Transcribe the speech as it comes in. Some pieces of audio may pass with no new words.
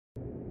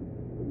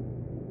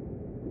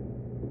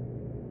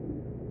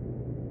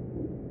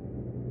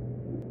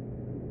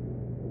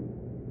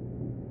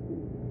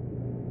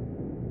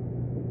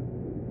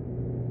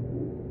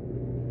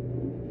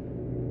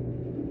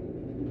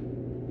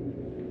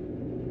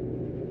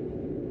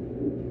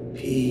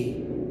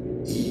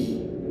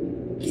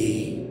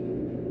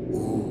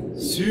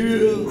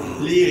Sur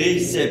les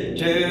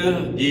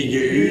récepteurs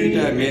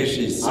Bièvre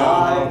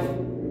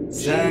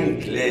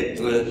 5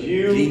 lettres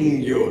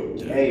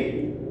clignotent.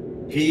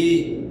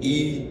 P-I-G-U-A.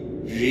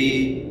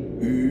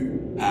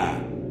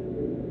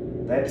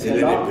 Cela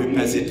ne peut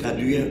pas se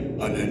traduire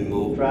en un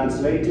mot.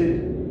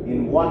 Translated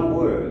in one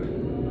word.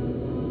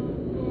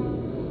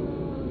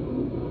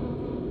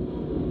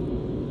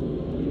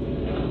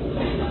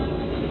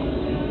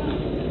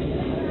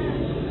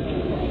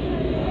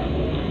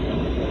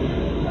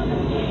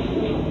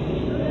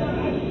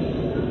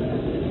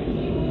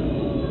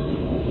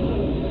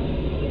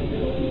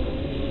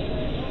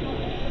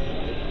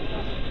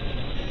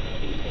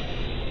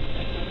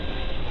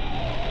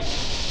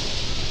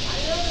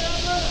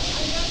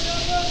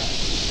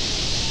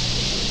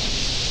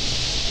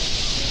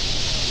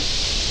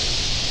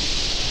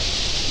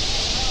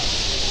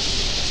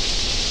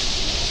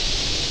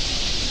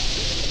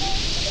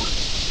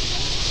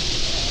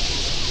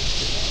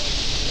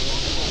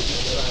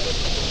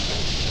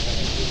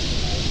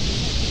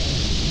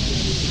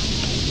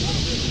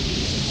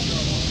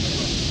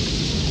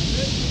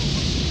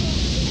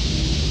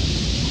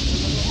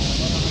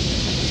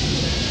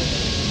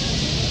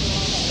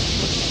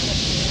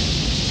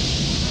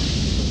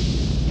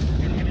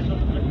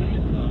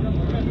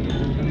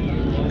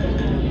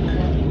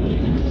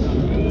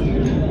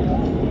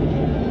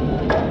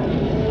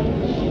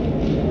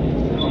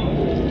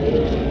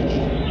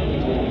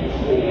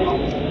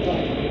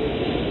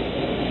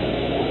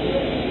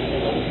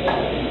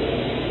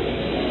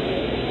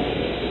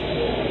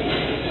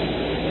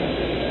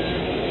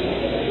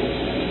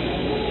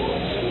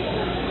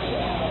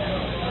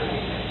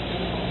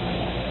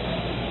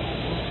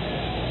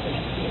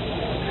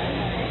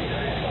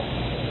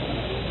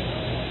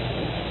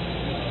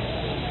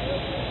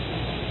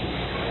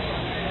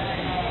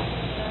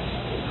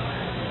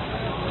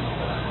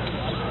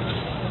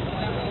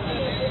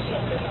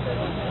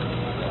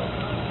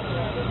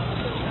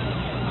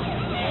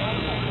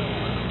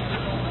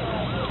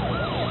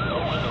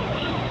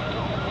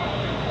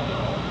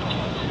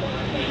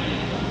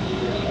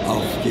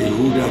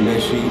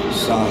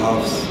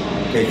 Sahafs,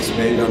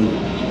 Textmeldern,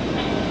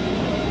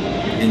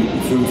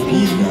 hinten 5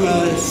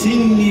 Buchstaben.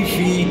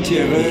 Signifie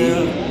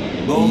Terreur,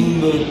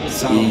 Bombe,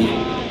 Sang.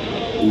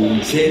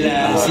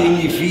 Cela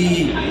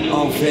signifie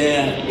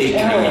Enfer,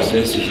 Éclat. Das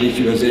lässt sich nicht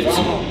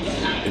übersetzen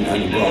in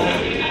einem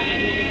Wort.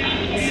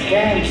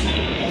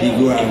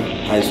 Ligua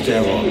heißt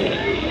Terror,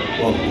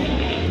 Bomben,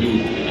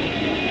 Blut.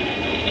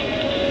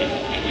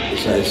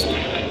 Das heißt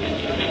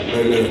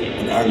Hölle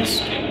und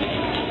Angst.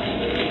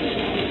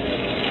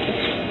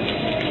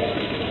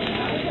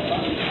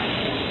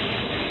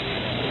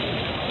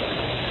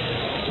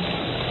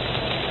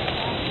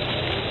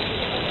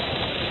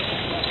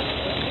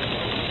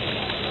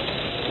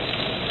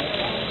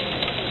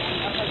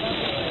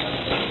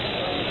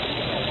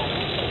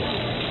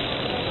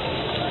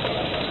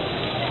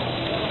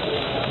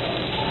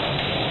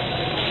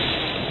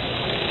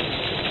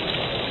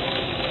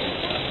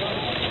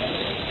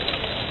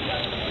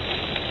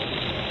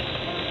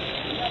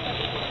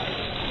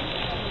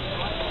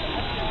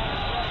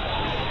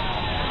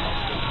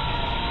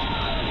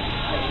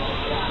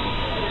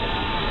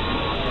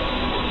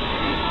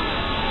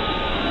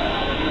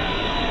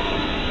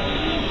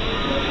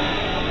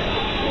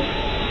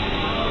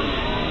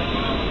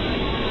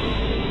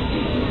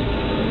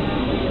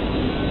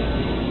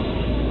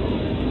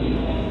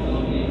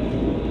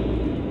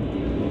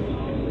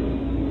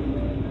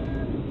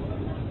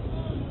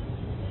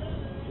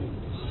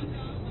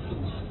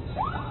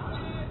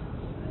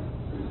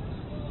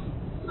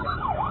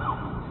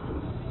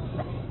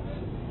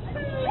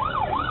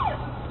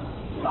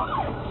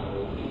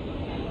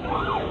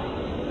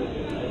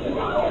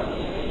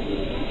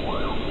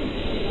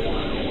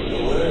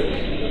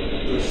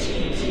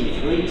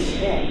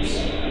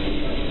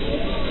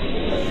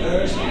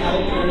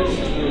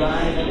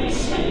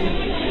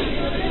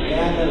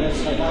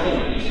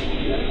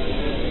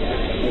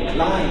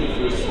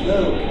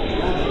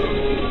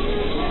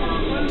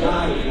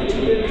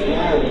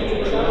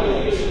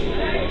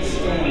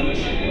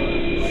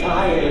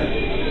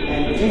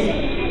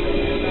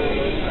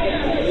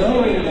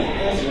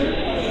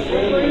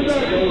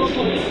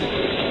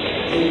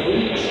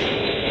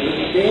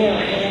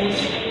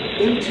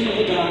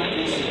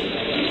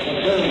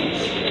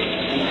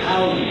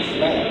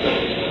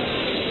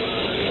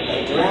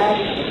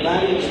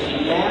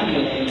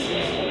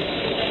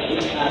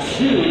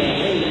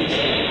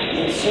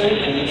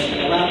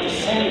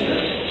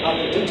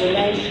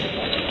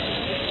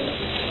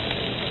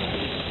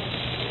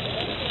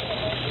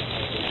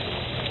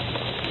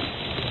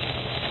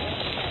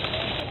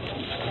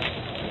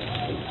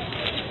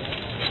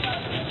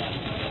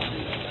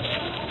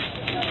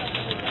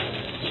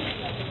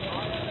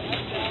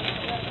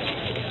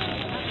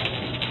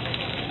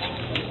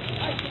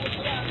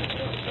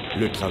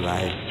 Le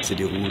travail se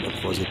déroule en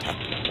 3 étapes.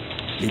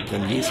 Les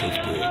premiers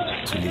sauveteurs,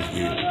 sous les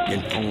yeux,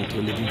 viennent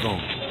prendre les vivants.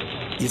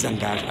 Ils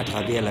s'engagent à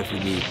travers la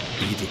fumée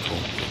et les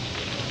décombres,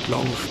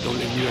 plongent dans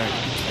les nuages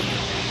du crime,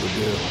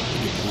 d'odeur et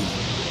de bruit.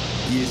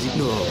 Ils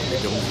ignorent les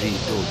dangers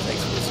d'autres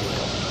explosions.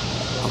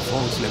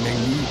 Enfoncent la main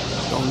nue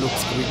dans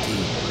l'obscurité,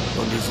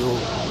 dans les eaux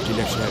de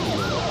la chair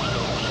humaine.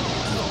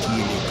 Ils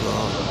tirent les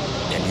corps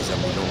in les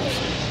ambulances,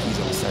 die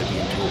sonst halt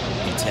irgendwo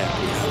im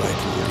Zerkel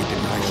arbeiten oder mit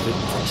den 3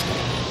 Schritten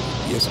vonstatten.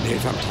 Die ersten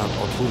Helfer am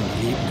Tatort holen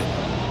die Lebenden.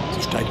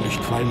 Sie steigen durch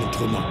Qualm und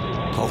Trümmer,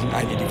 tauchen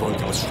ein in die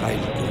Wolke aus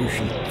Schreien,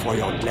 Gerüchen,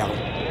 Feuer und Lärm.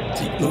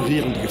 Sie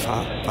ignorieren die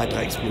Gefahr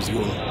weiterer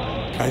Explosionen,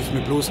 greifen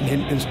mit bloßen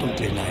Händen ins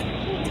Dunkle hinein,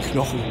 in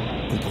Knochen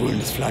und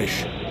brüllendes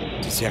Fleisch.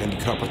 Sie zerren die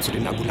Körper zu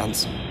den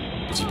Ambulanzen,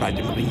 die sich bald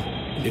im Ring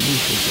in den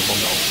Mund der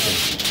Bombe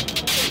aufstellen.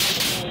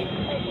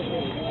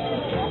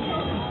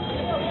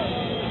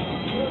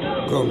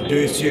 Comme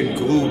deuxième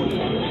groupe,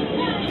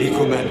 les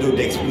commandos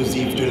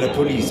d'explosifs de la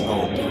police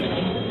entrent.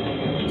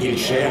 Ils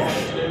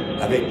cherchent,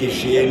 avec des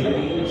chiennes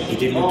et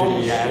des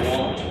moutonillages,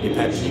 des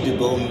papiers de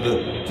bombes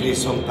qui ne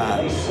sont pas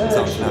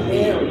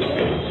enflammés,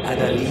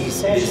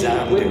 analysent les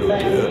armes de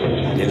l'auteur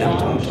de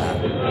l'attentat.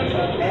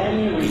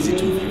 Ils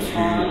étouffent le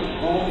feu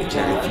et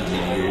clarifient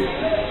les lieux.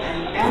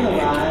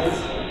 Analyze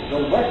the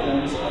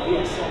weapons of the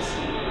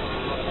assassin.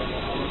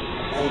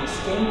 They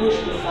extinguish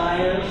the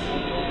fires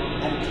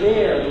and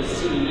clear the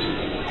scene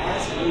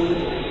as good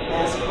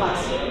as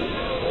possible.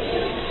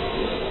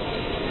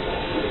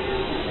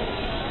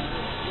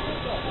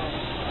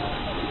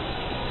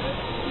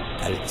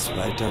 Als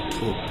zweiter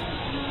Trupp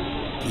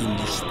gehen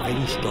die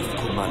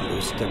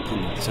Sprengstoffkommandos der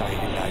Polizei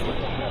hinein.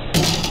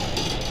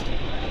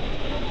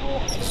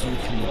 Sie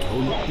suchen mit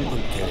Hunden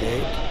und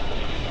Gerät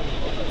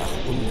nach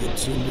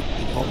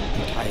ungezündeten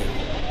Bombenteilen,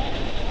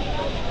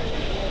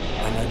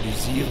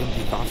 analysieren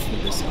die Waffen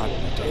des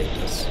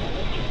Attentäters,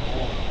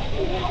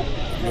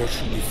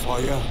 löschen die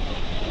Feuer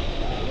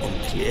und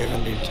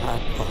klären den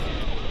Tatort,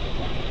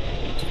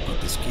 so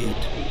gut es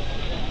geht.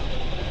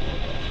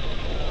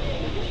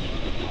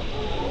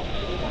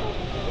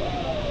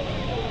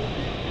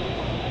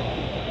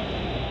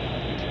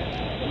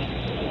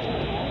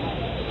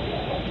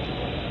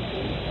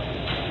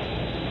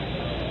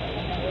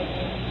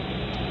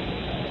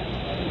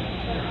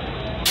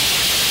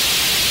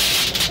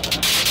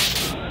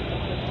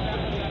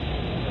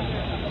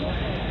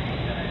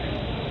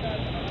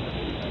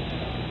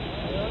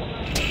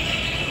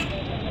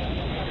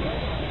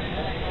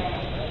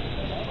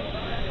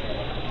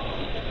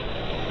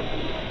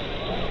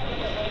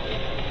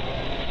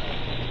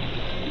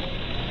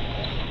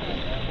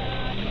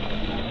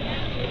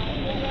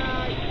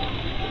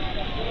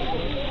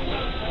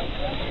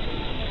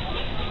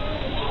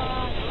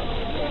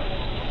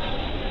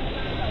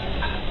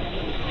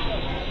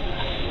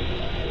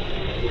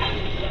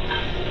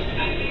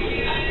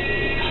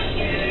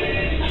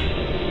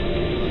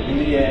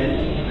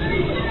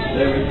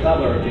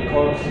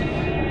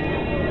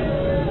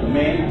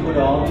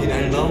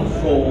 Finalement,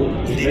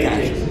 il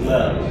dégage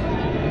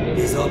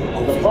des hommes en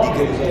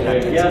fidèle de la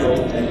tête,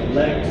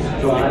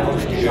 dont les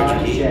proches des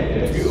meurtriers,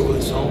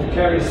 fluorescents,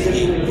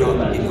 payés,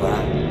 blancs et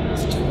noirs,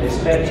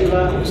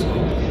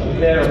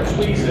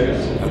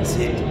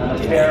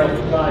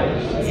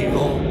 ils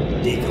vont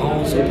des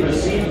grands et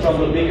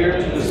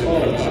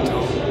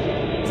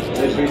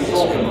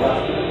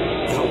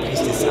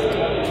remplissent des sacs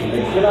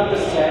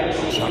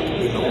chaque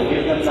numéro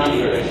est un être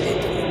humain.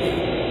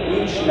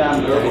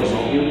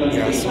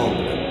 Ils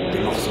rassemblent des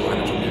morceaux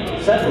anatomiques qui ne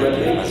peuvent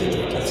pas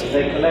être classés.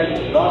 They collect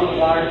body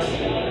parts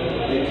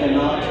they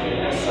cannot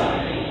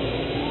assign.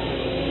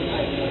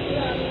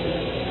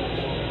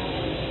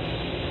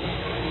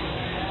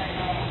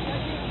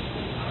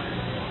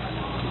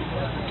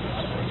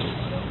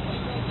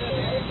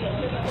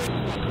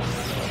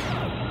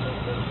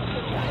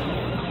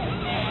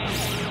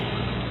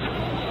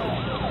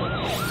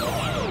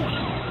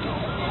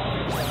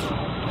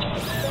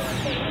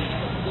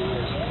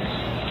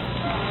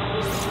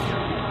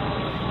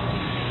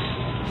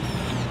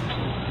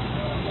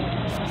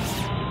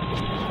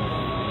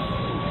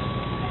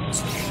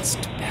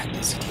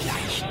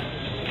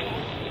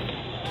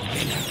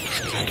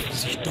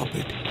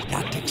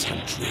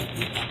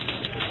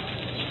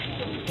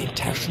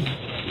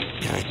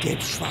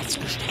 Schwarz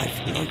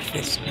gestreiften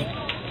Leuchtwesten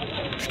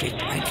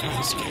steckt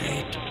einfaches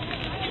Gerät,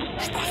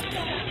 Spachtel,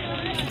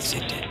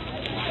 Pinzette,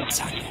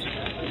 Zange.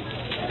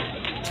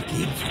 Sie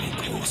gehen von den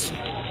großen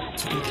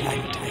zu den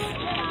kleinen Teilen.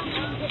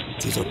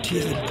 Sie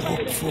sortieren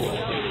grob vor.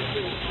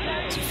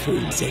 Sie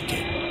füllen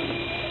Säcke,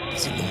 die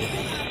sie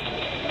nummerieren.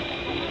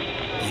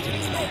 Jede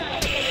Nummer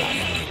war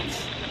ein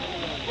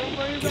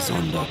Mensch.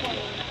 Gesondert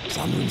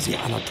sammeln sie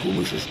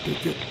anatomische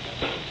Stücke,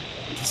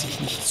 die sich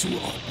nicht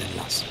zuordnen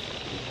lassen.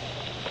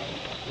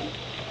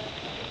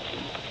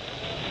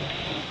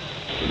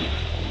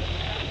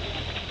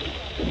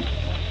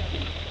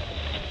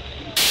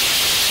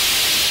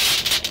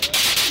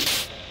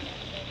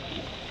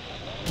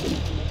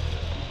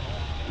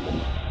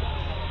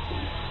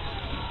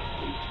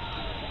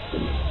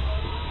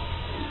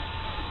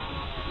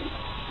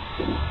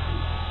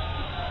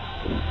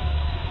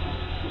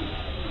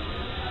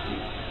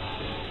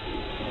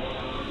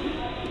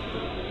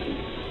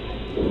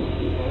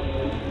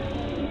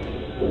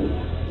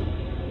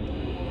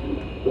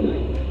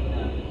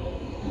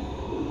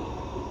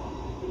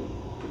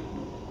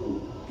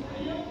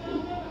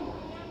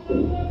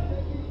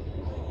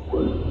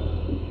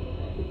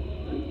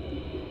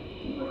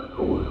 Like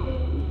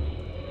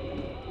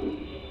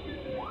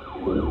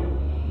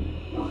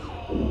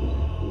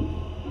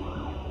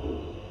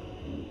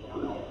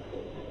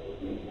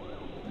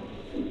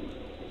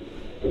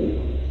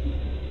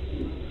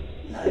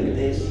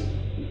this,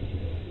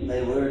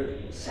 they work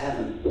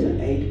 7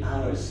 to 8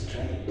 hours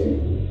straight,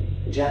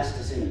 just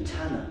as in a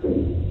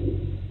tunnel.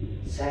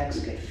 Sacks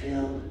get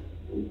filled,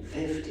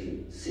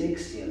 50,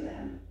 60 of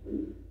them,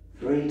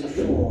 3 to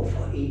 4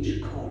 for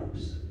each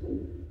corpse.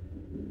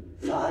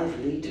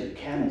 5-liter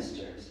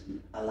canisters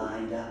are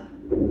lined up,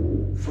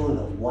 full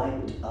of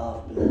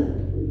wiped-off blood.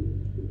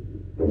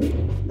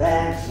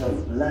 Bags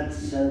of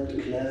blood-soaked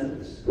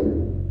clothes,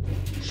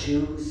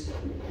 shoes,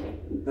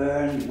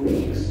 burned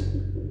wigs,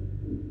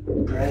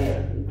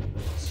 prayer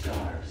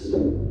scarves.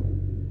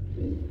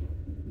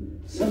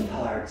 Some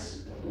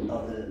parts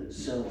of the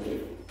soul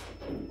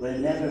will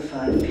never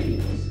find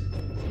peace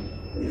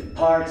if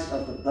parts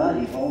of the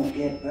body won't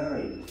get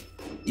buried.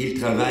 Il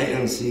travaille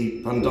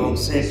ainsi pendant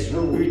 7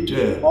 ou 8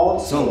 heures,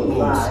 sans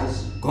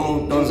pause,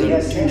 comme dans un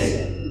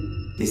tunnel.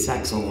 Les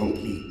sacs sont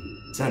remplis,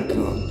 50,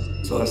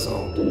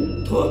 60,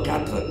 3,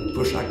 4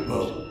 pour chaque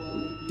mort.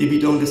 Des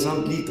bidons de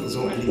 100 litres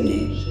sont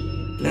alignés,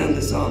 pleins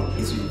de sang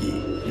essuyés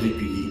et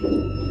recueillis.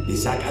 Des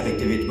sacs avec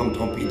des vêtements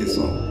trempés de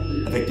sang,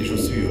 avec des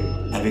chaussures,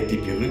 avec des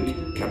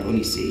perruques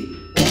carbonisées,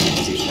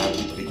 des écharpes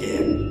de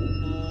prière.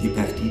 Des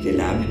parties des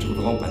lames ne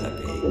trouveront pas la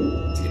paix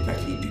si les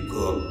parties du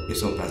corps ne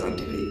sont pas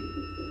enterrées.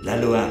 La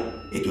loi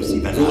est aussi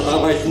valable. So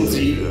arbeiten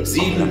sie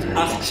 7,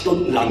 8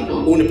 Stunden lang,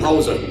 ohne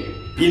Pause,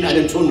 wie in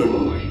einem Tunnel.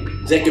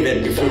 Säcke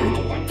werden gefüllt,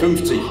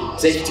 50,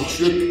 60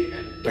 Stück,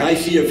 3,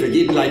 4 für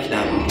jeden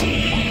Leichnam.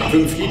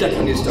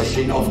 5-Liter-Kanister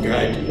stehen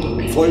aufgereiht,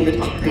 voll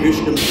mit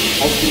abgewischtem,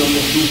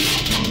 aufgenommenem Blut.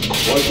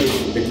 Leute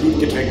mit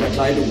blutgetränkter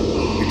Kleidung,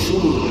 mit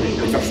Schuhen,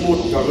 mit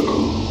verschmorten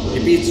Perücken,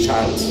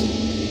 Gebetsschals.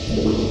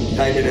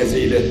 Teile der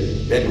Seele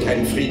werden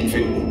keinen Frieden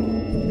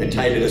finden, wenn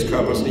Teile des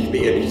Körpers nicht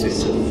beerdigt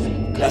sind.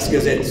 Das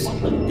Gesetz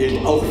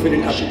gilt auch für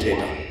den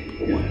Attentäter.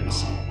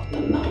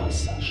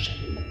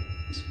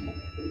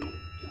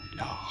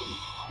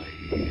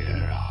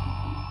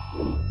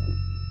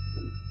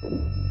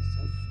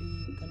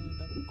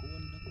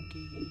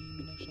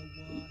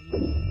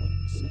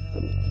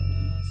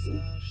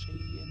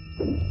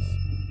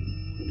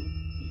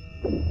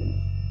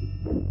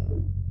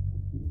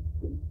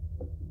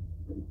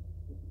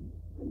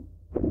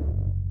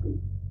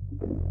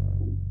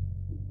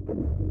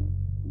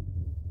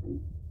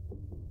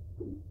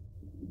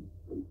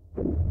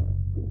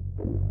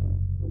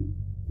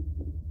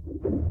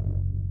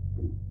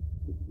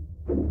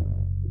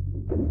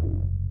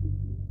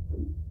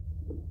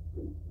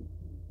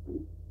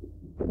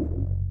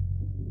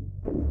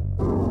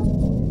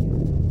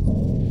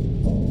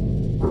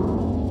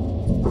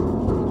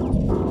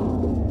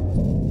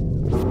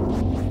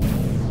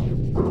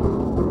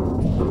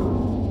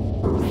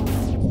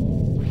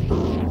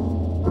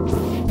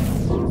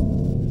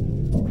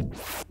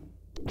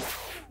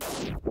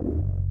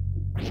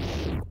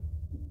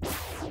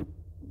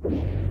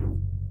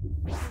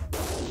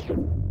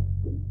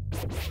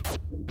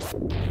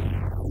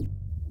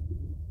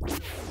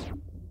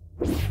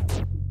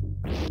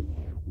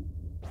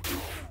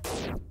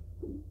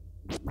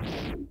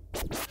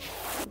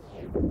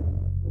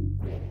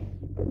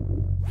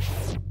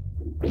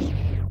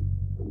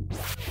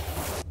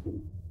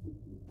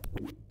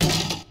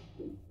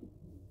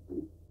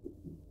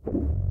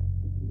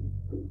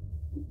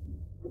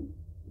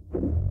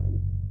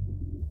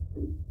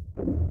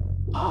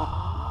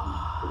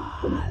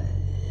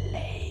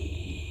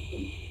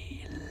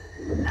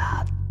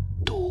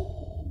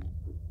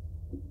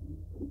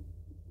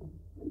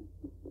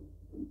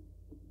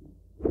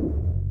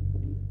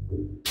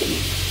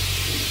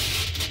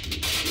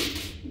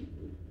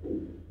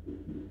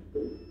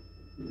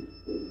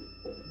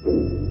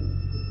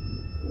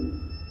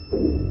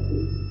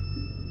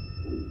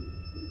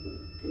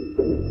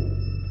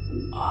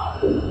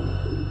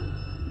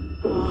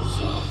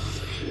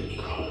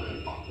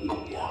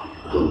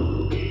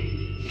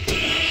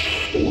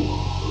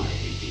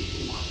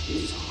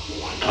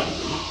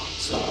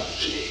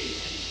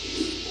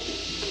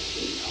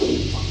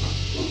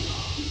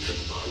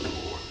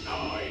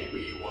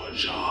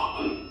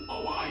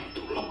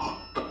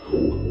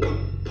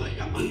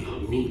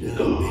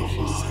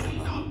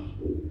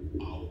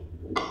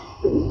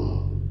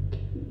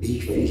 Wie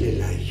viele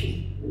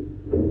Leichen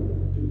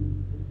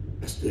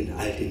hast du in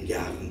all den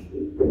Jahren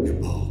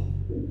geborgen?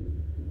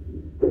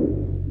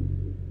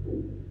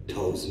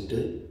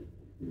 Tausende?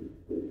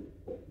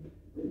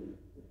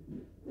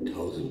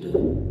 Tausende?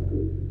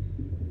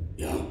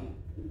 Ja.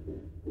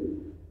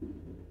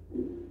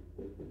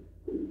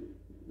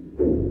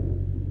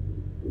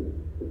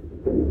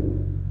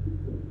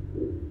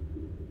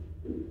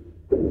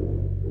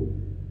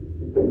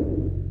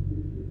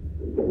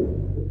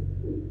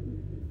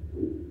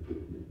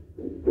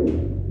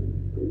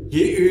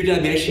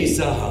 Yehuda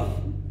Meshisaha,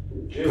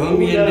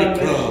 combien de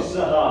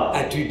corps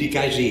as-tu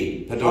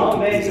dégagé pendant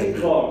toutes les années?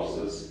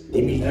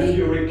 Des milliers? Have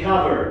you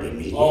recovered Des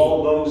milliers?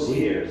 all those Oui.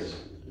 years?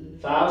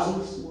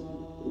 Thousands?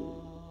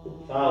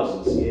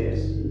 Thousands,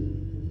 yes.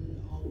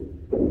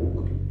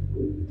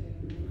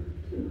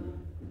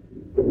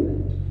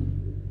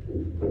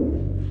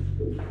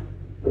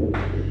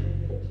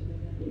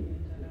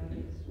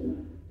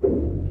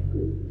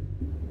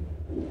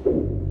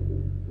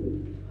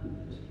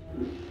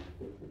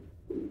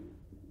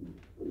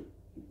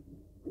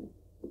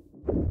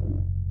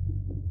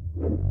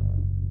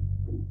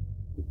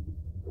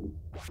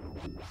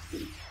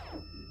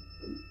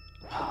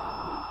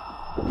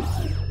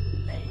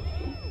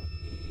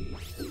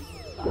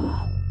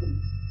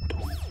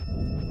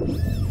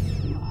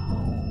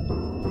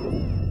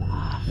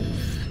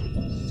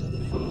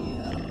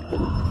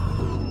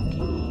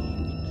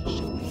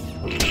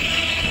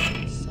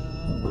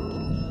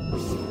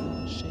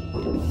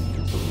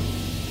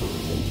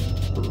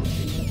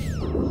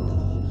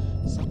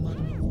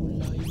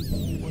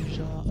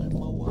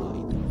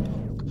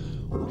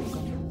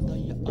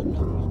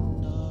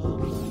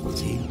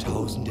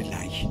 Zehntausende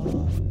Leichen.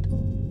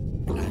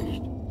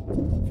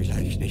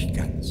 Vielleicht nicht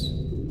ganz.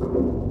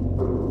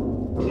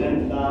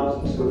 10,000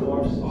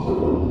 corpses.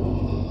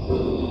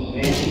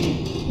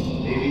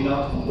 Maybe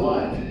not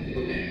one.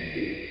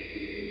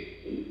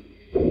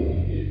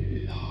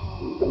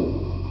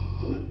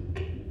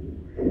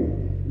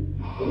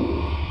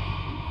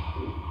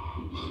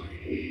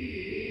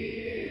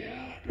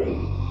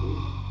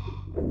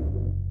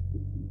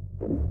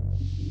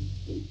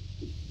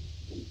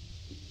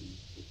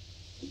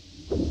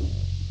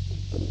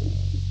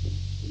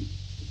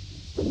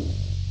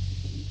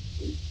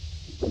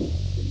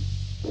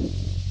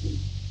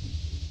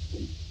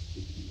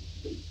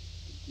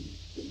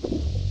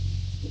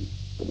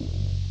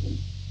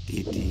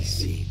 Des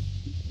dizaines,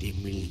 des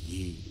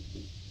milliers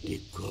de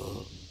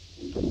corps.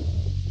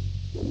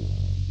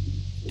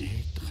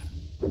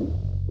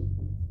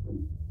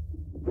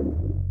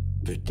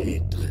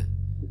 Peut-être,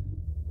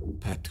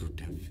 pas tout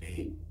à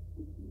fait.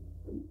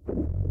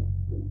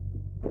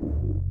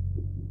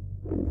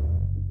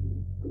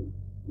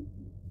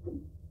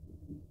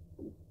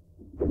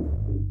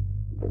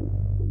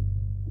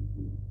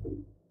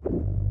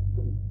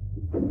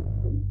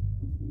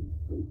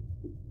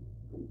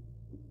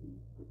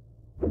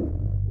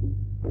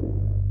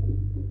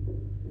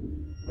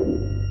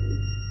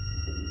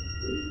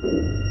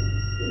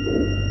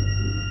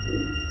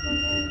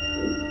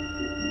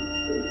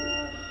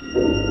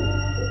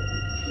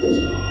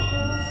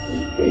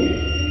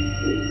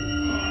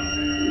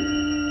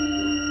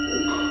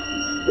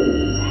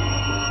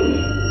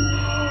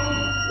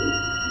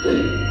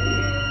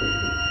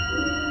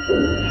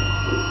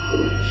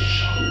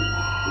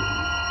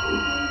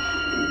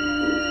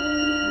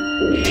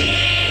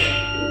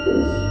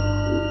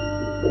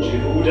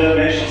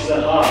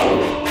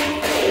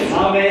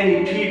 How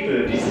many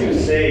people did you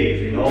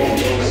save in all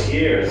those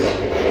years? I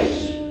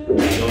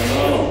don't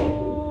know.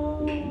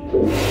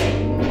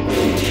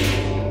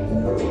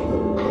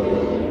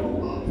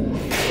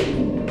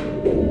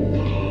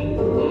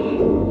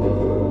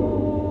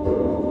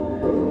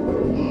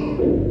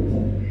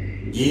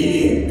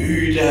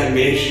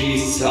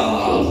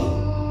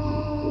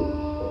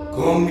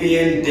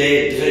 Combien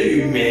d'êtres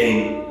humains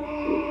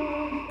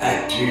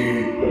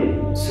as-tu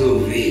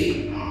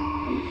sauvés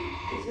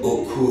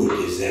au cours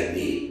des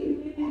années?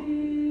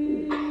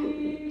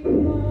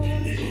 Je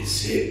ne le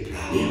sais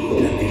pas,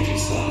 Yehuda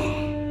Meshissar.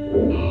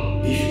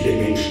 Wie viele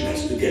Menschen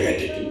hast du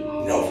gerettet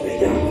im Laufe der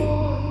Jahre?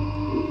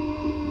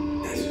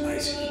 Das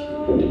weiß ich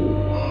nicht.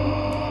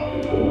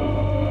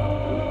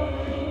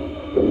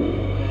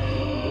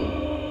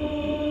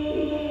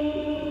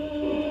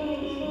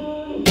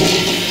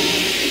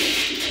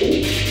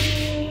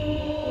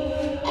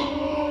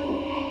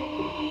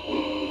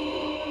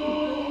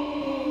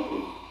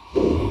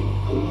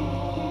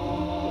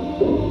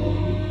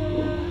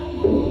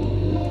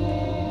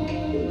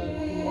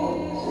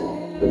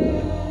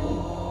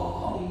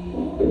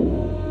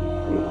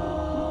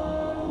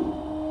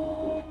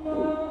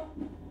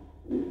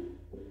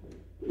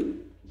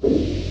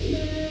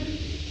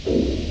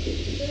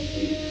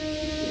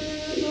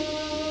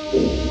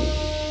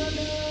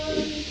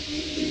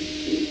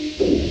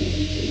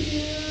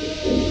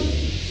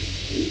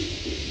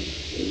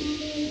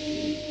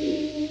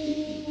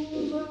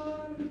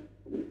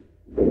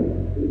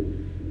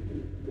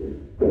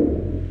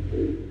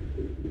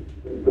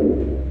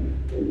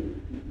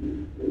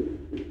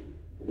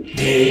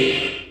 Mais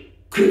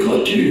que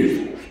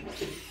crois-tu?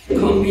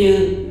 Combien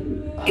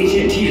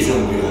étaient-ils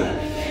environ?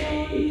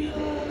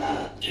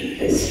 Je ne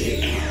le sais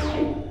pas.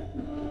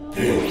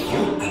 Peu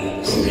importe à la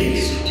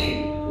complexité.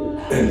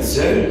 Un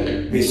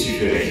seul me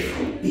suffirait.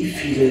 Wie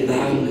viele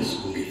waren es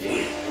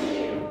ungefähr?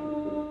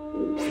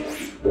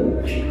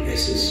 Ich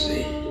weiß es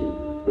nicht.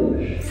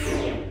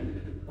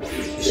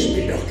 Es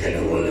spielt auch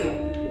keine Rolle,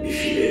 wie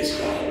viele es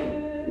waren.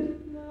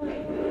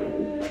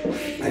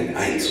 Ein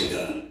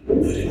einziger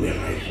würde mir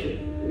reichen.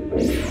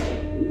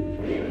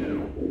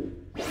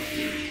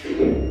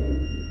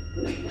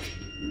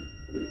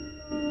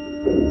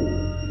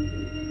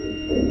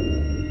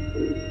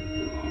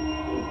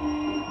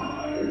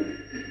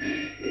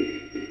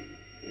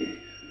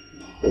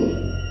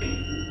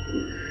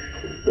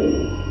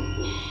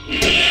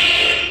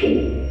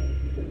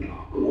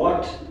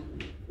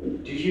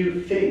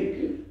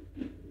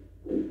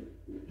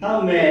 How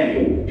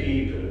many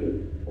people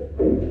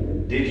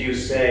did you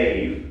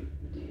save?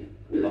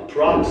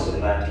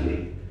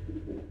 Approximately.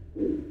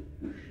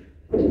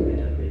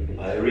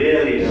 I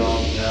really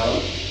don't know.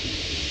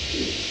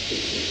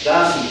 It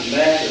doesn't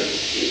matter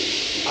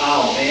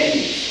how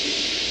many.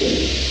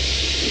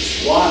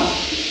 Just one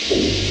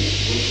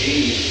would be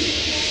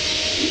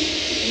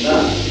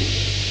enough.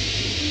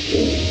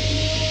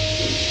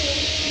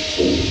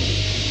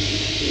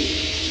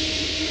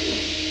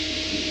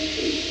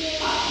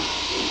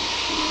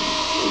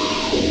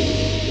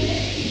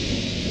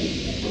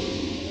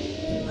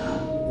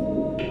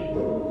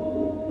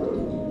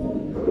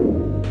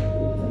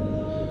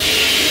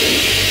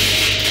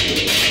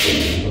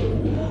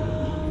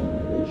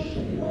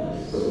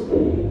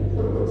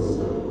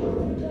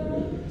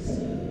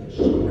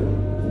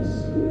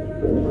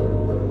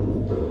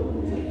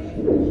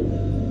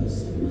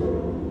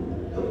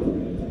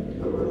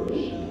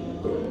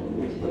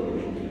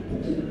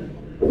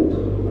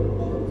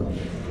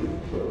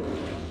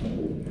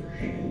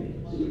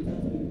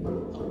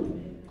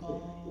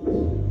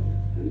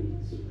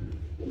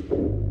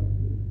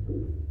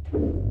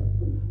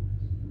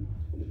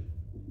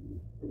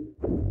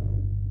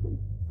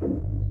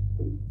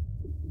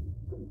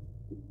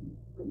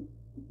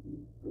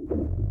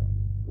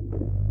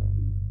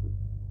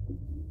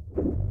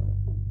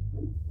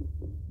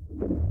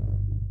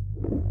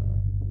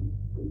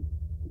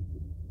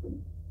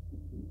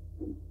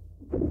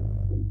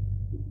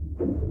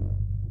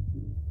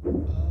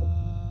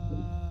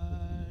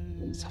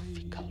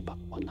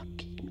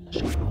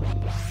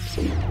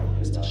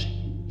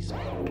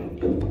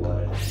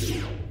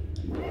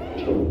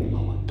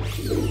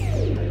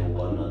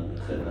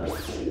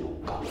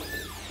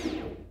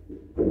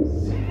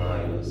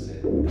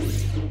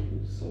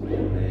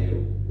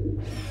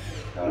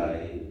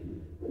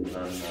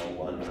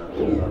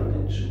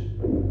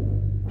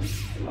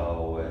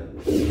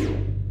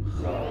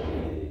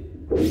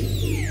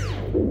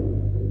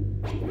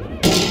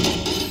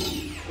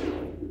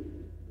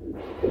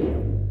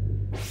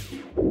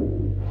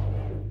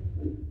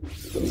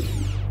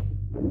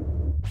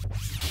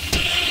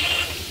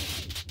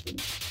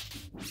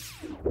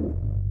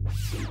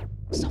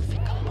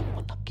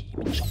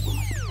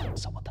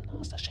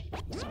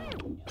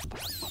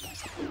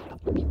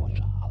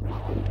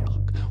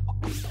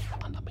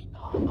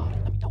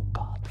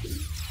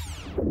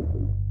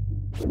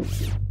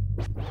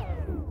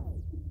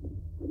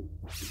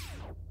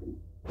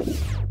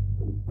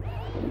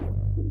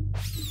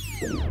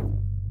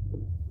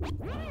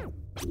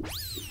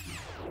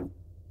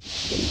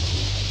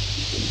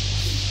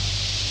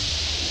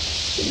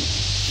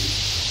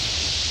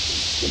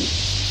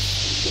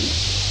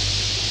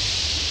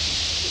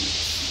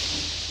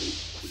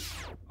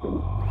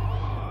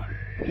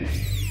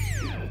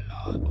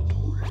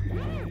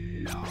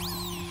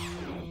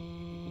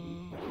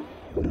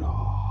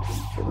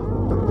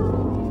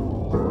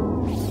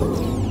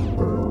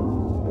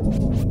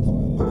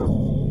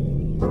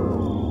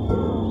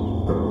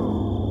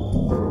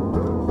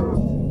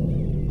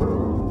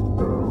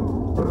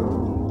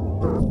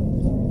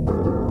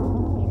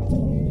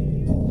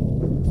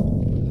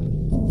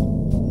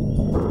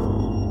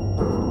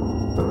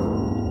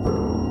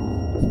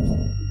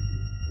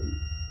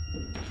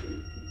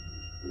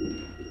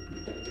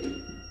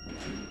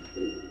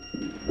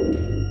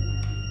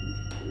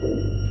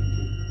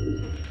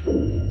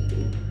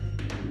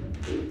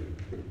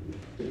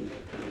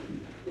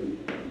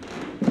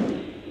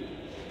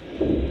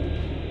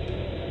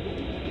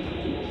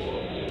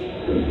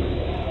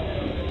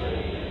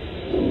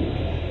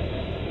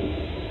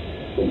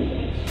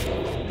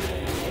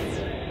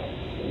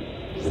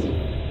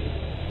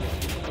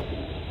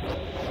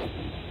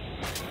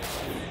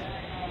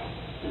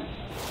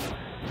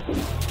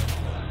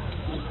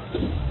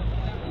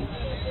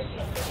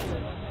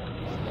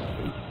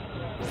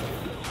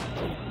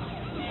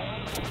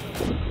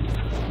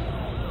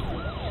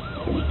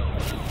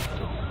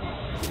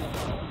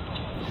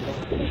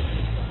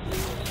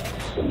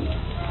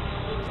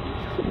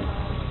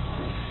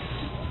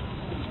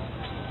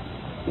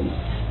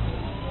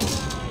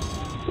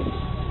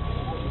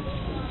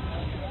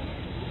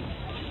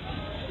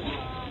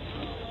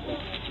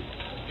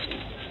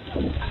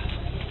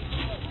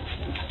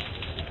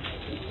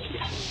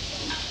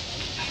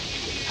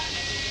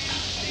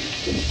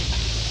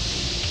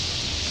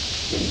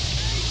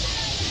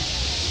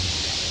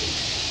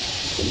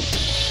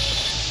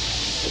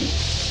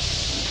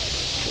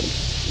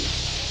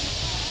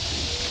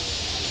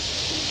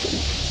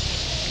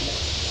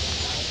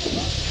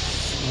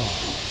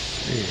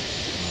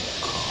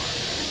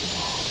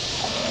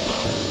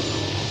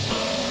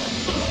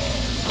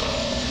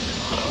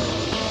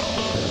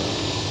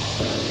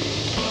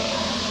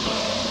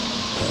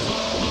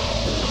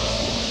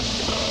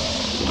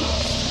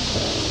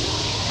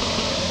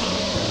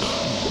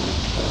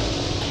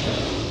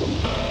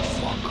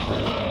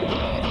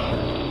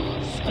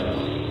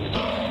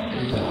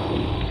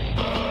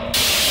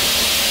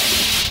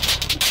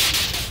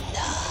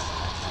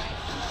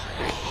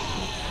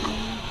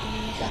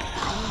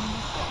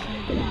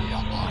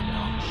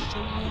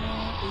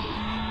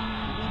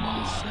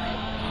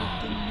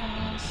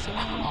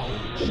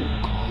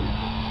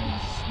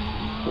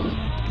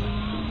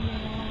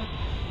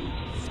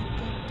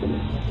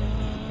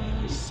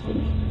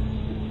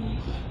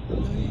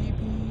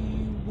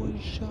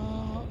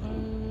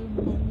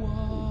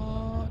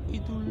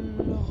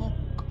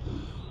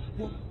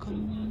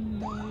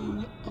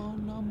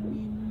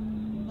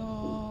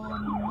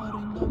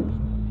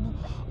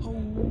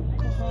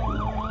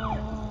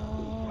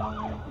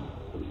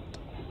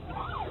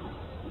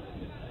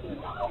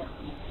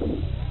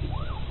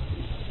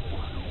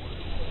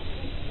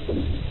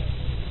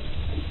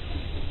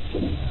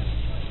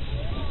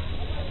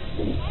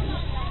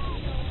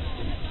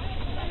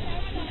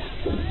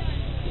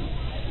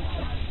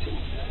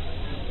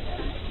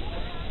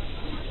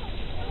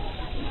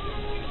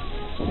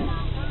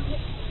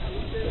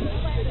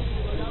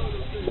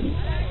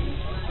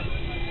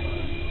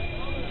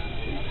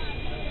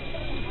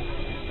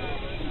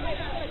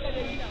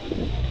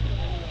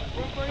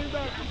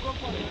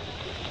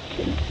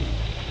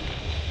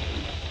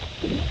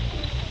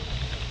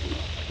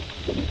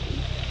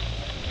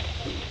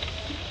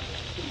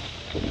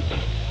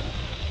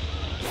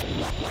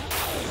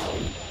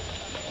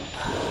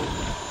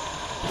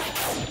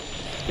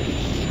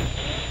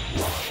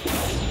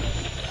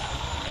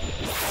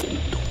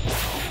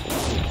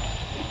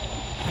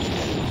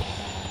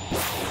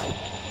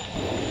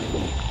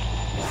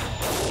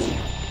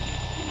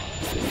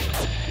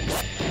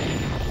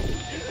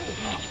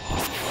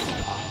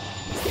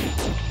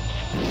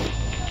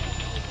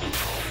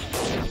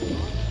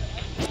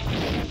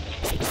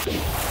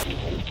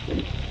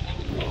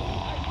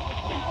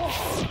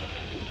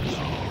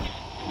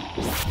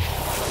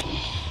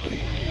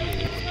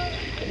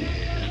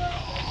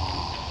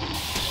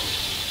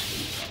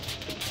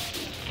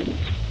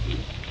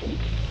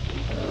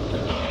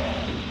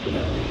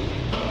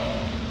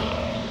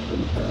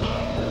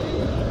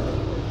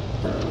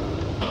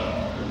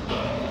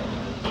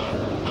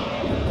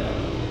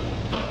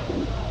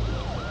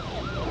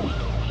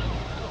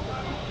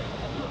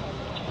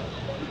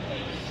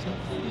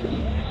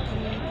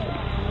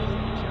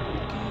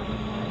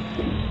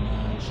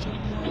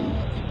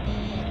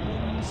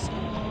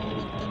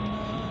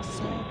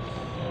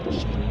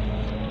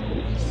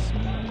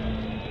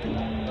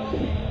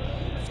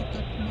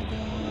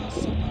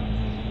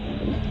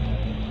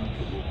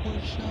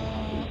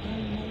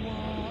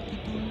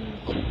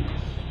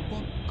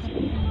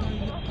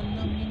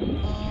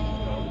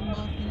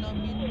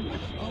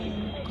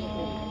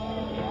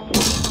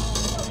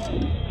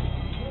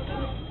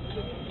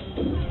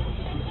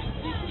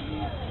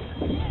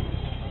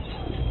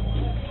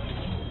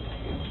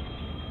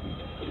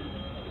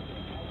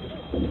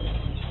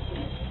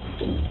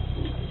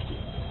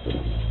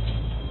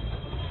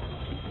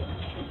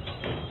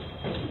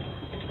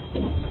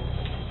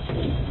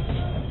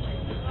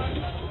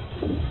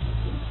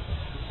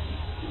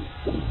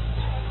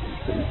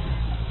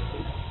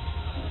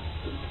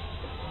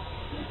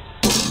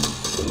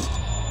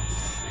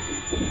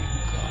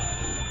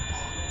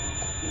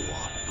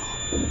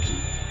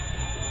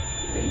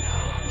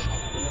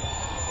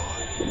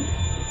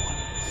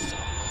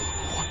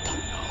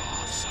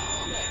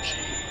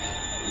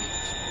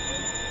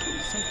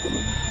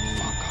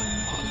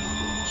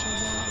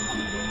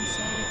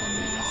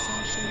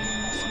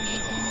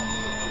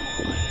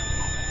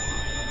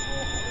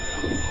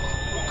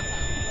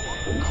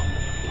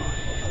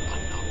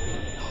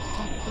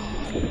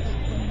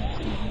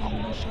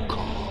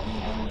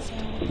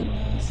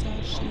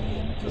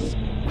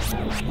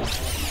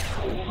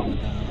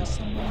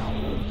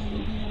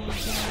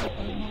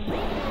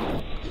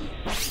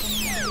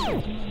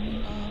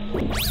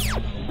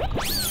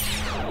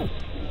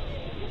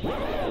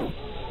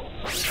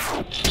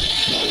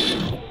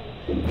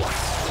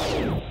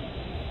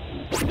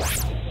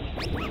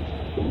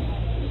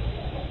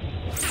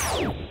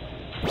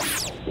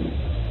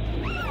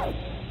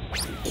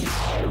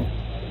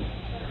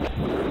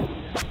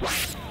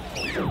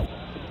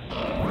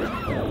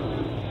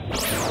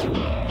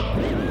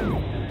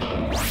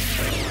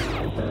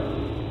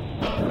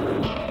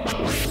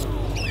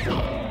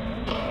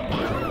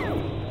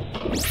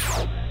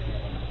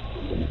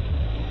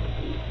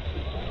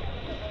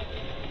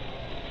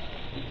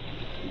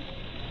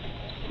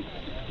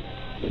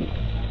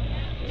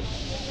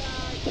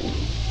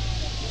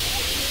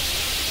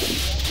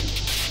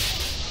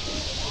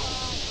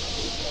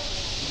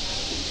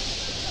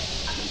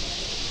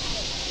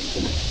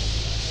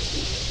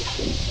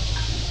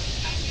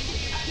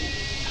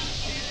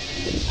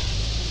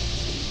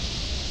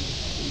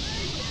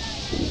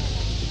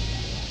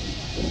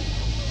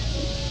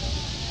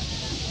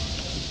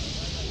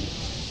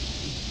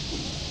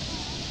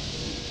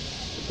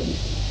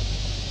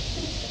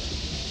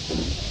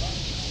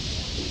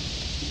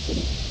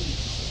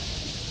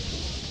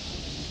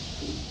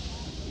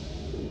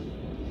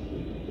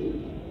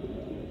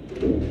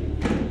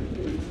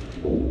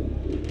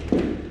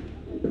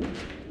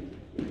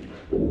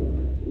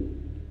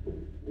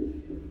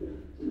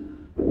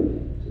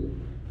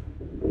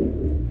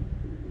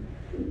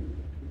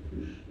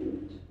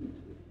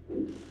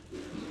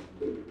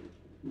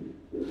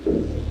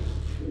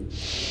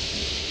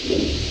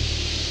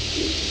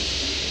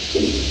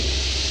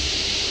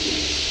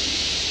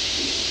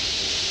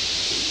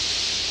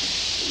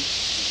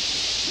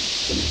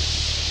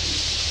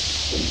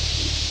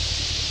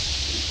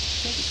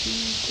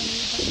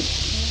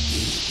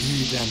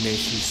 mais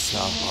je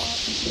saurai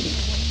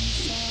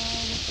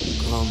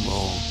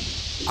comment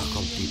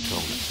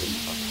accomplit-on ce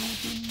travail.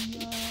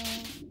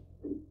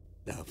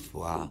 La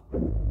foi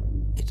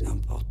est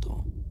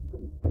importante.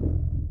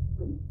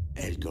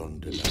 Elle donne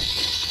de la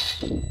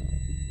force.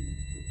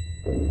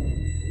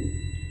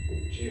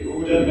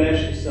 Jehuda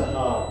Mesh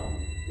Sahar,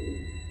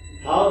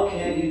 how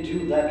can you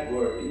do that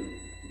work?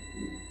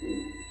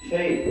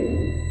 Faith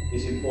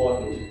is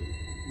important.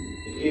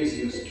 It gives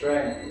you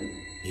strength.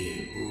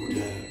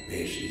 Jehuda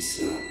Mesh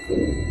Sahar.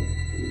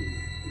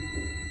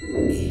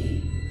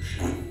 Ich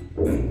schaffe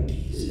an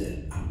diese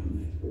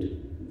Arbeit.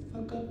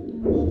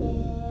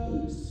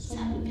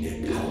 Der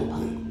Glaube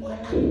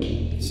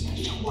ist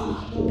die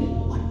Kraft.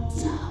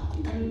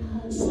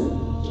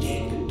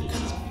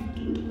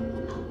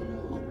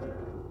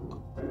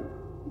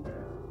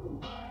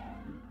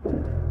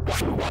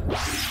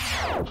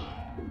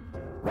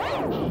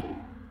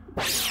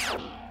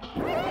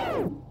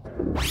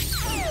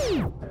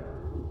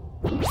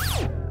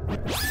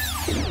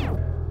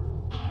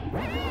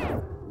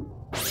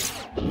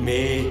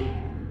 Mais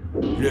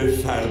le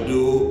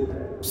fardeau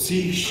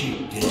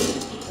psychique,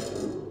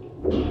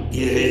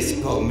 il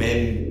reste quand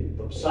même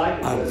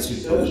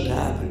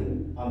insupportable.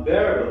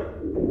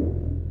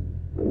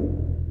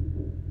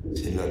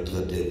 C'est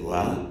notre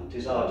devoir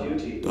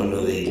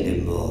d'honorer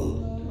les morts.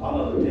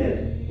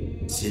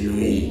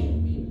 Celui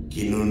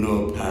qui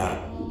n'honore pas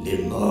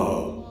les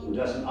morts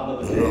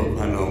n'honore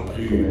pas non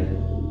plus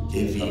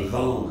les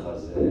vivants.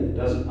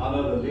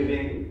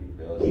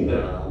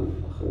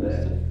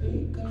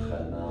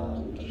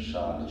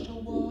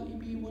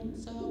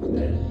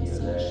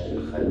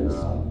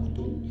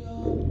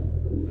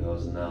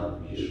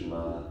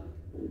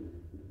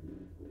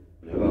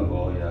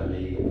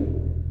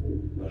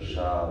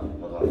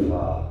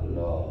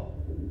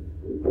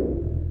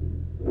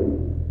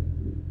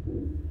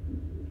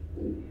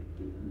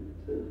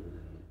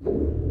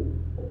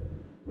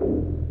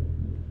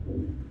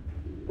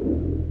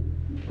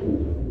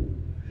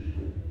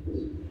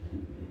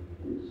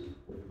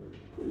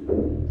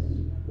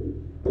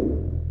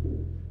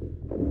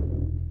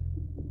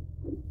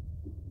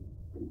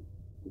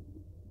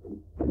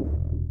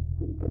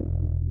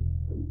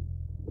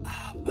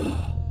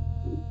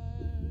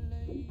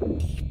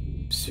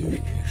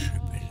 Psychische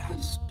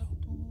Belastung.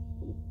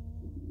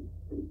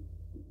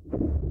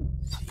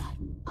 Sie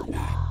bleibt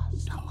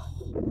doch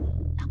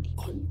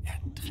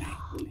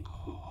unerträglich.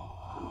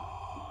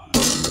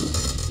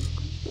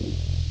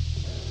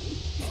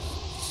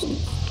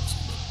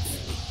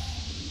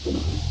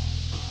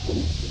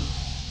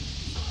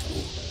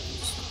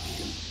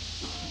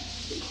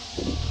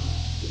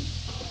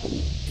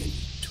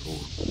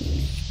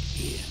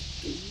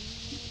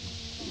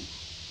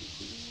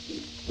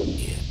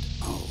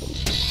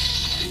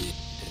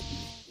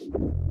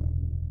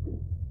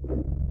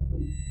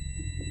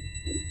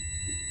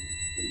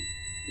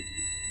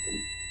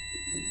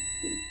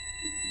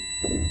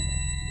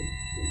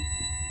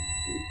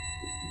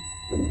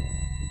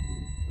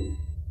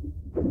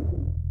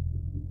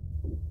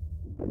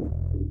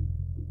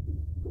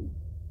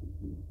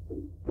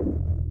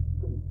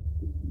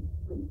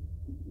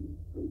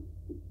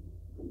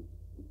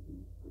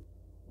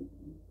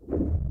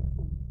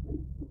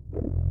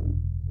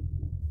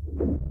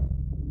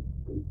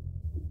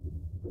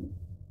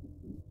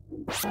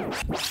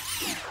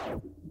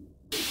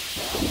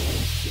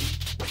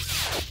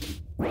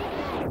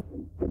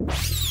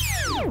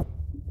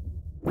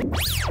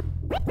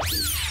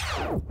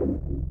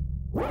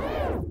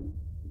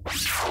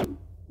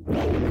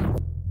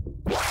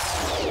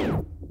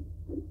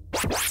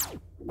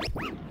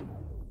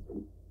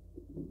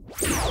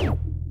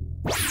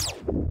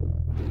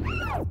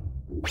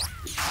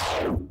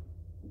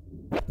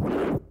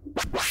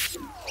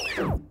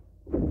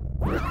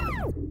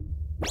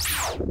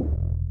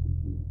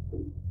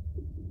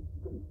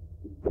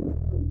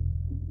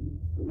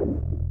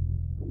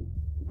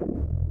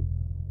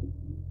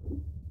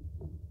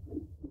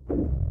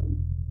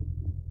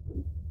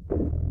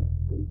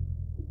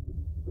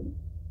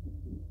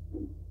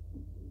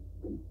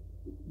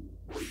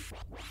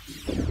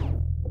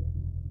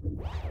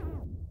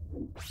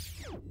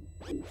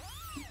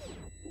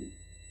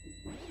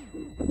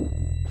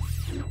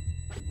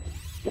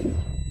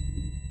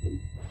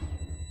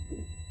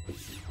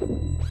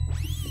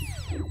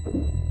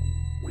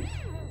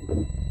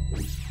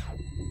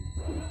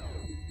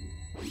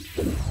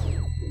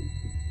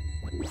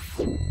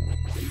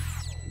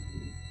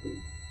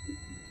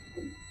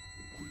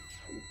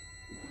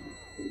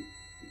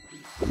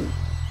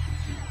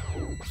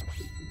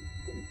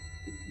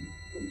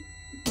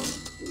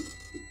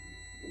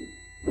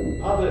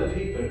 Other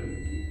people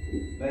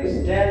may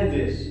stand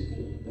this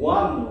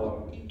 1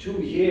 or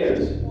 2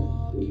 years.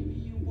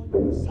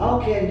 How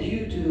can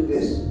you do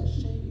this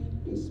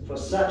for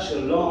such a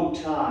long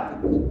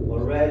time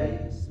already?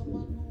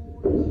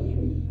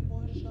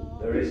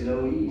 There is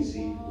no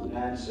easy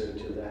answer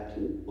to that.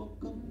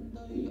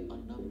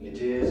 It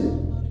is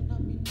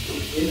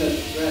inner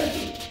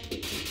strength.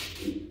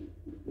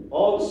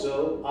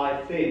 Also,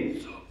 I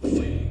think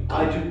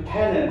I do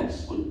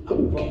penance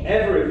for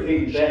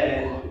everything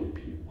bad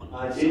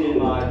I did in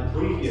my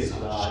previous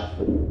life.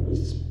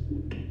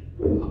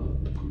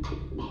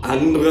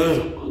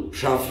 Andere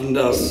schaffen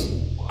das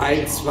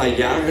 1-2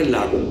 Jahre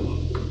lang.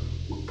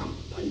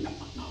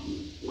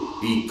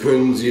 Wie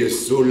können sie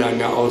es so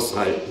lange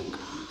aushalten?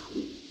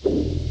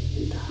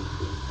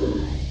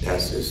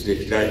 Das ist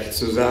nicht leicht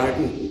zu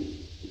sagen.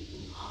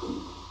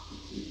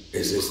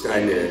 Es ist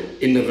eine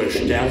innere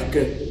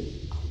Stärke.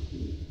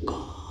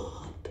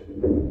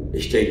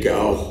 Ich denke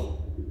auch,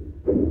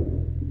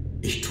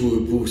 ich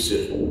tue Buße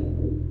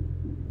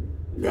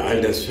für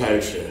all das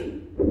Falsche,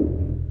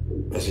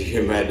 was ich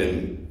in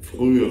meinem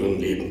früheren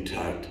Leben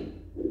tat.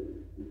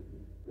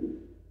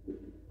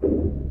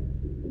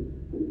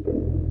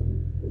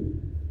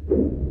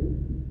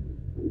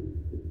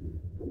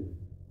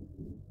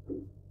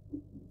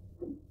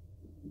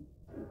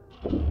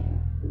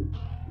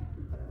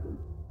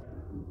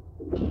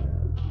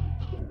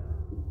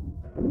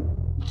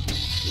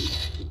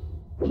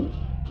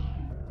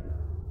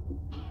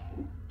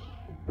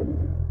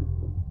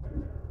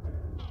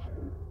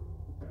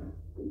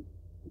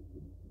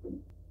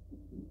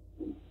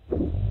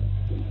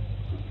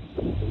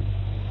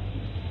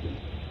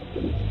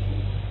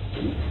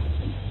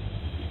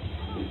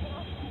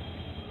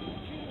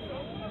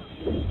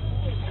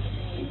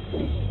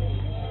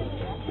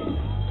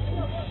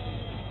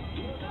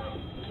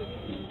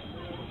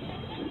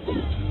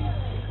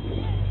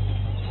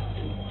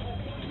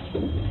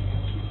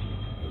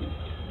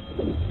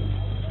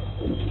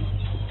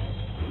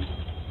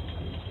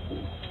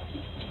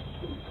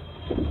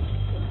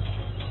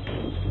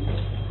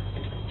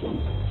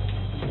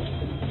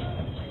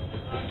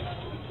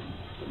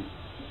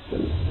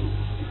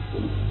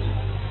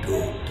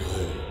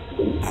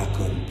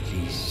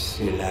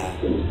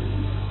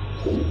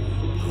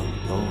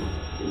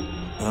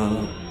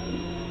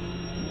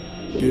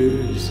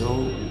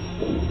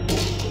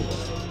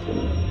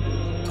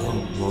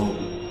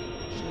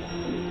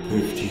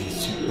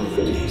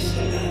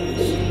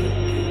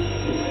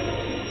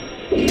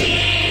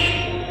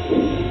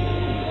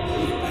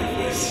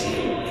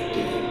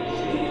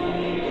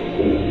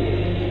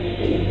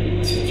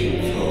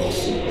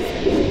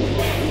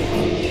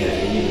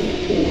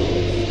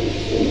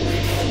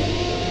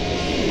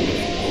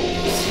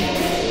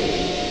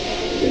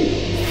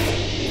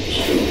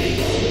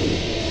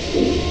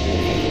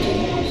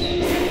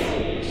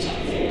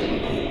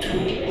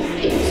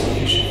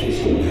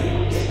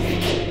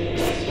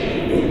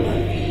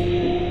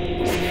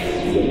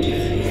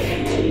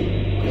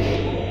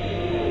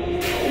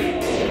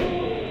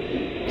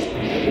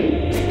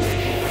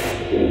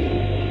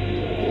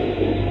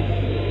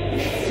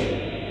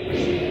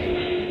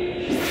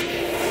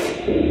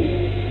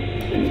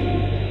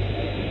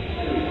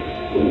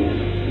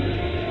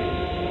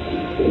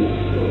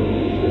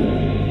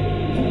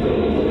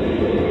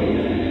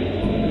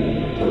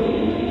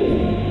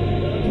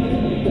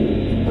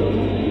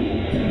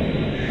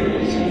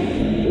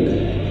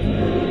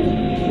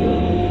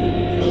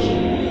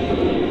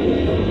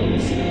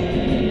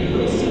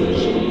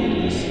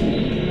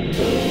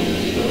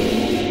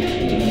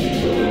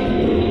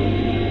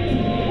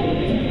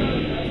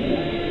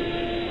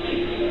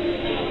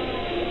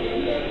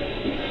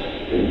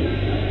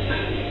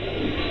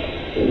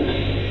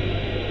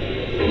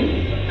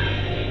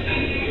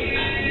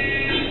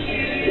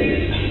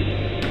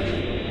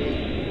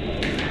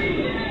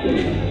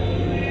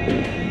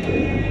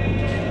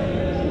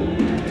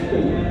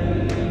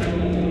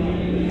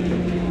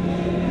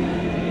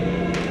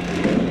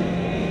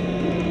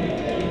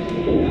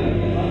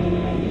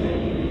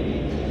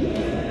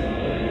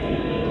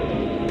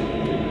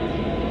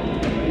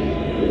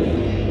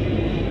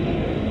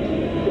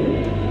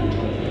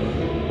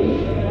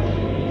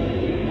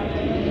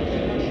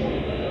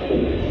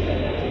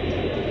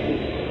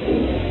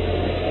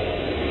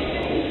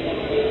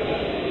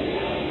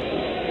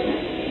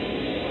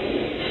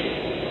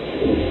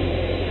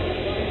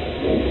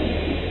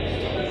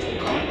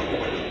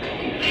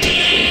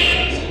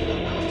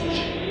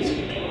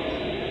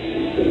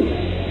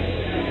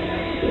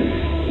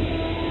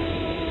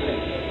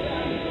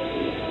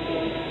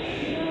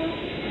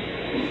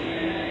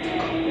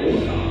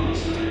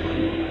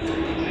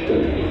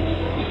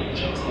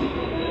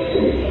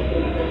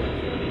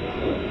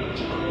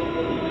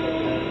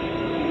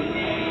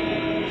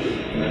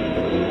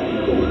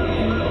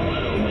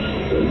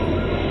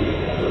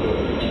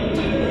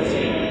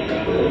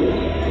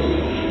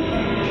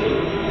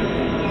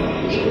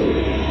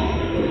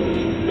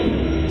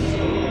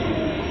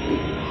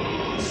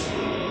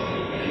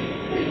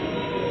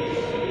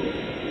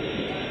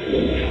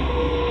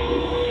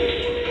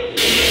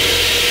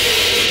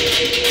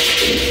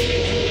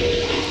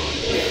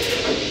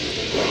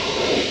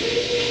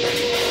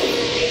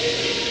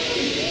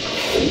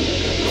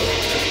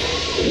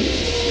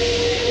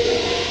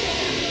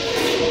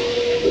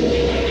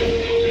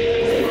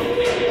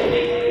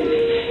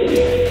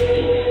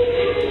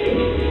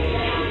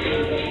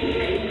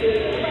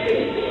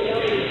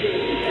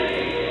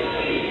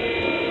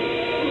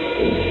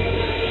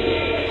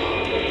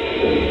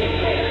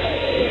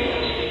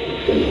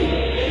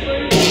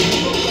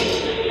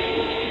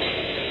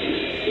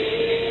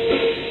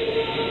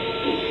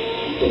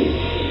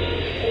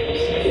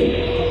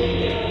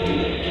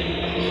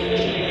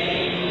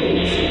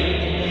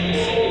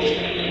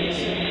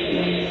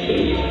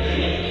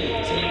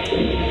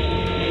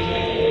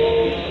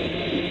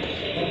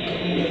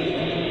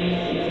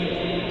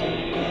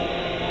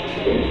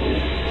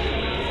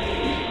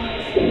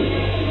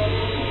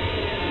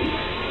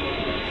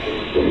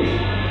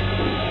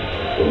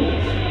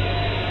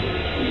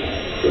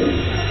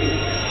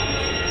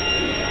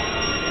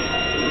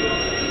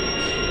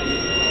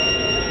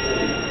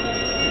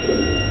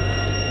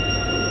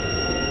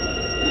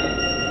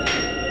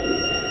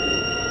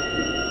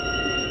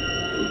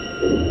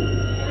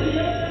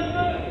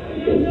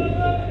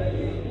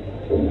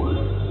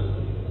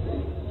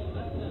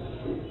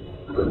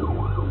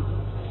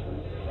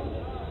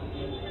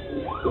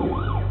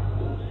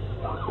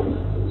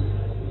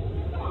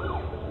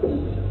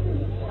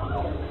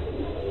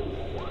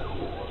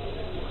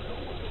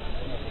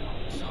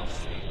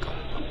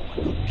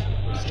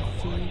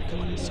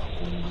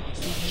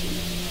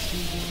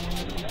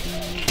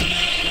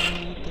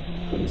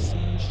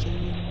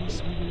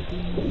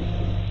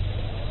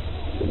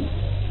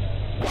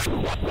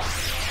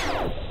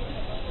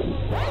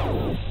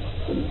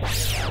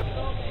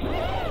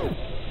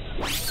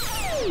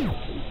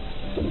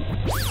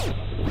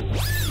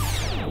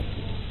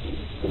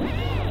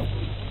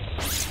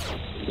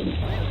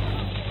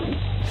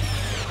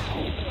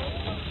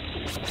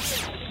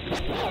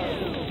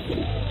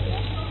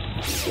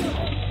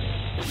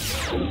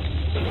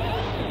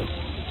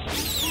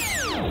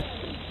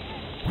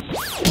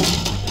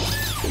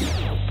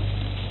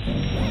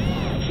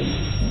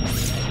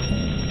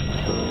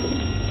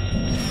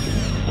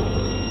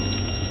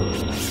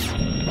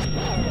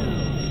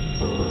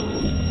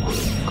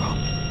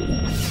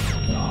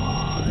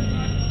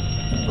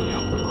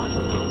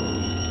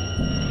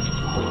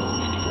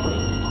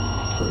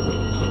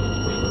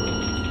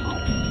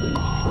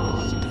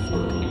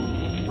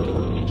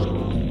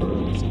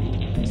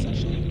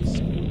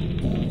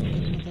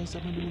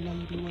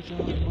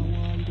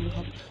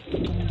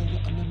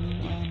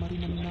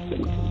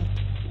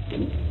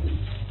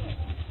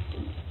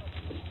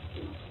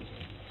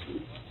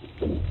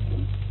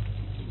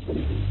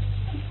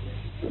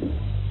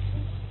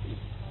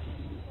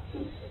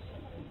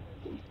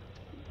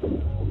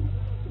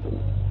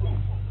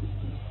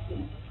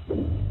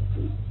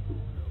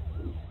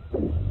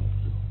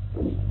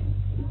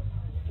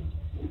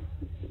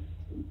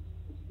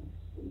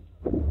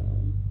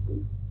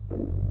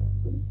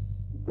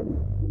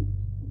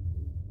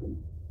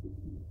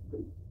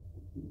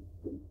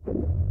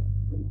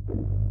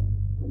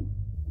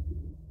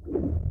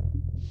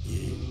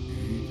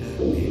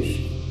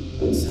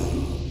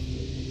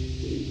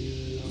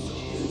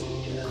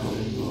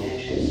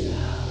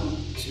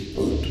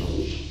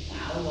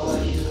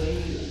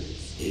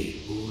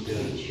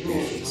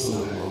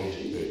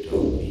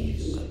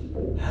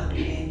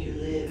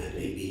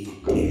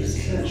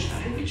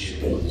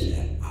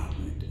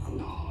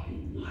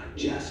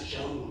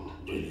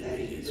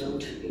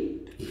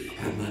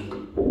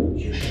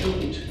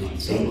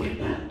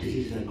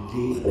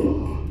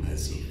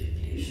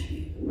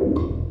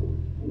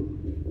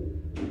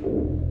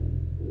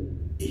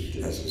 Ich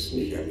lasse es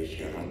nicht an mich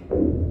heran.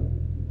 Und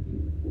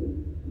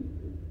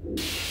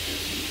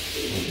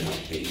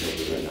darf nicht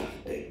darüber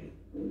nachdenken.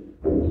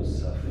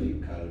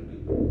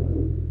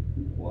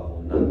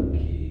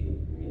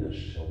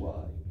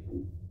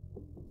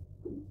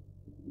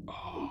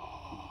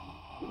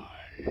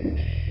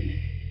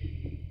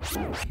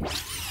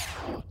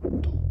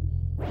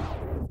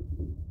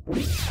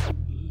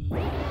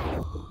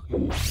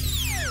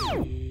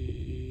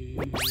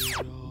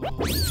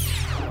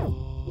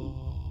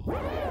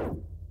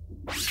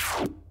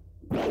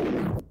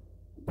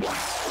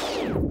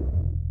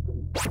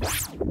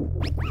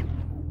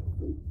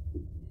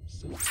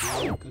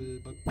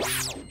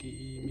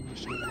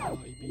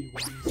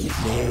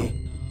 Mais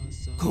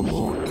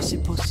comment est-ce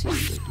possible?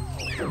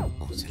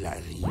 Cela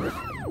arrive,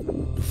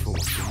 nous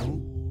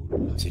fonctionnons,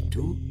 c'est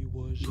tout.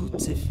 Tout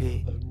se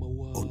fait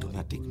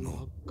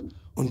automatiquement.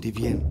 On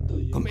devient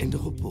comme un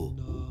robot.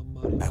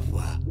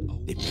 Parfois,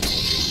 des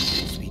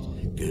personnes ensuite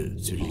que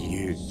ce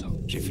lieu,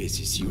 je fais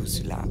ceci ou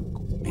cela,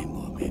 mais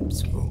moi-même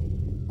souvent,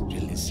 je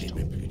ne le sais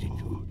même plus du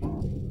tout.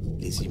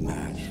 Les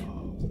images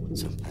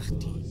sont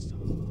parties.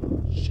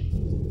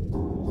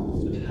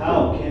 But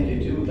how can you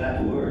do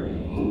that work?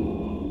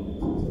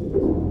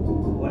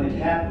 When it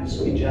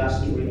happens, we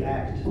just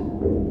react.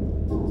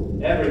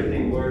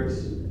 Everything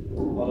works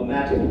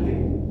automatically.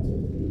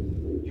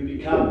 You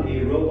become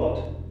a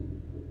robot.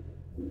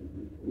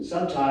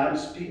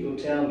 Sometimes people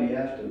tell me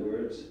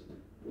afterwards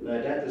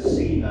that at the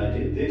scene I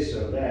did this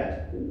or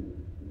that,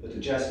 but I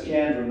just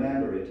can't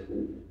remember it.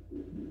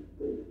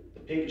 The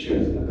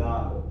pictures are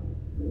gone.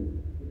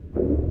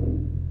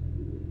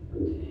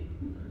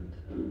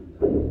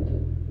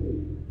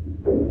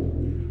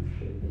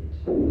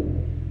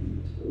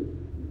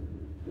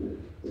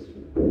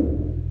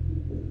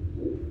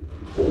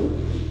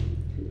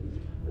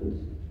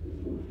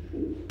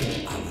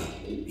 Aber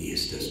wie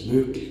ist das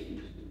möglich?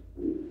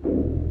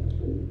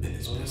 Wenn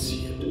es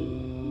passiert,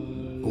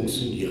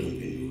 funktionieren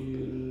wir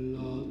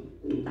nur.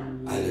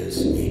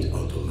 Alles geht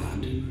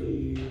automatisch.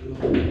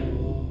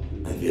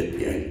 Man wird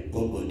wie ein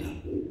Roboter.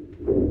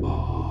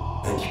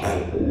 Manchmal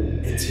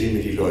erzählen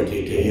mir die Leute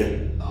hinterher,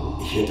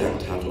 ich hätte am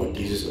Tatort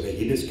dieses oder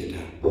jenes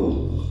getan.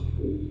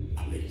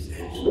 Aber ich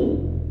selbst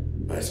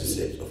weiß es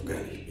selbst oft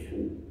gar nicht mehr.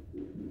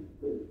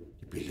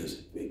 Die Bilder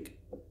sind weg.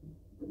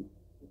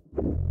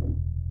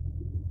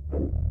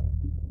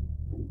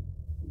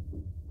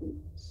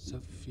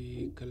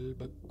 صفي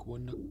قلبك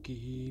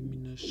ونقه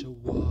من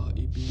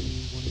الشوائب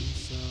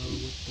وانسى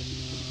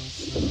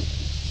وتناسى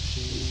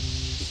شيء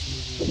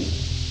اسمه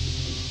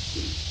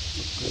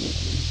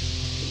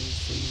فقد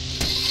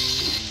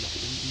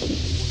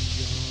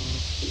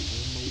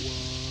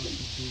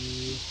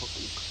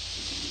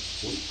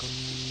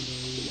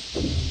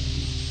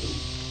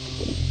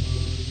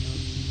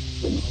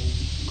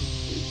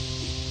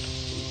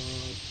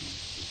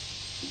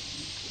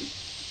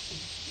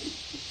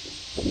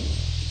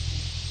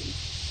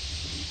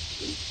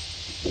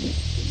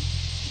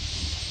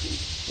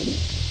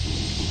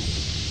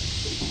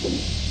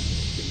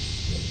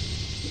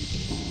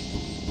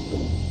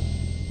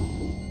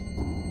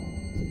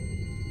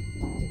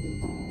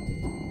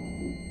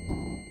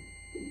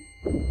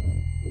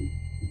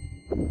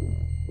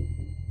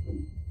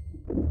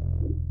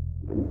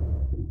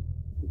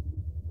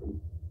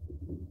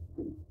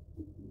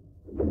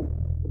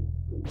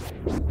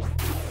Do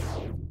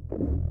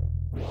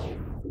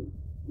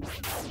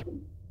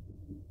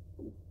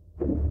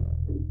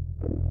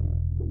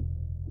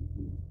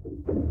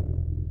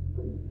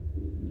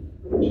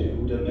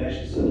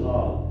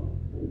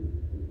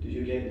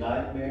you get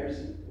nightmares?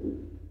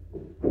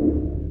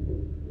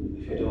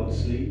 If you don't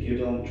sleep, you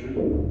don't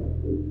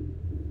dream.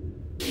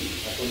 I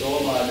put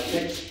all my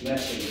text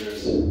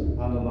messengers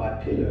under my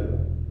pillow.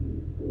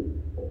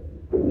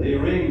 They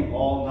ring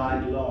all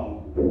night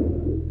long.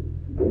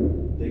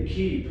 They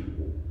keep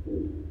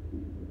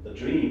the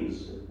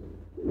dreams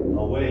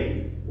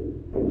away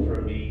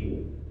from me.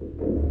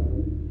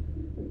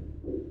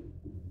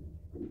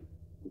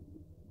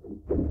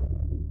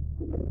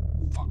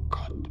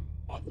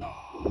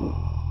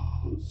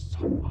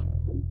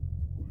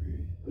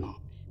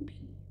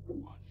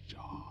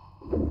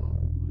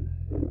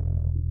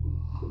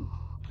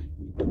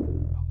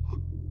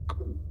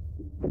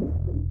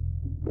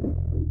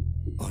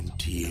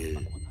 Until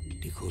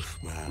le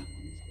cauchemar,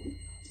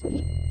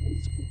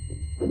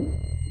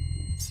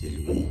 c'est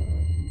lui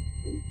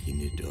qui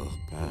ne dort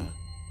pas,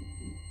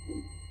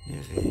 ne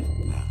rêve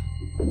pas.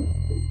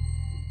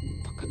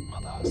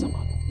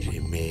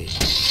 J'aimais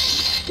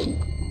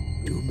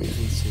tous mes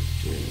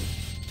récepteurs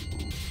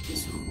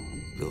sous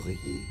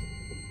l'oreiller.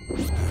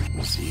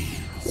 Hörten sie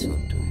bis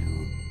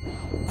unterju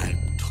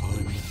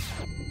Albträume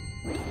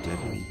der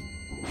Nuit.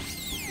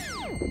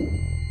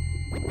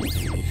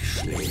 Wenn ich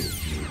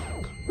schläfe,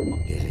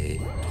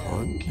 gerät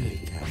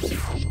Träumlichkeit.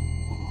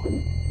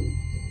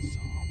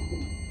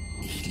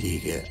 Ich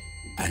lege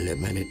alle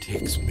meine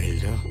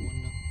Textmelder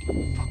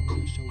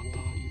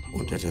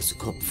unter das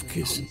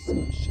Kopfkissen.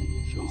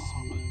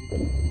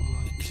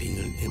 Die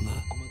klingeln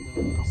immer,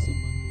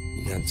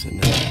 die ganze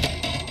Nacht.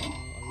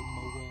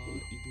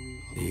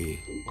 Die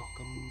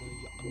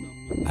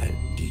all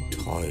die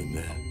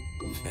Träume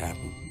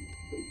färben.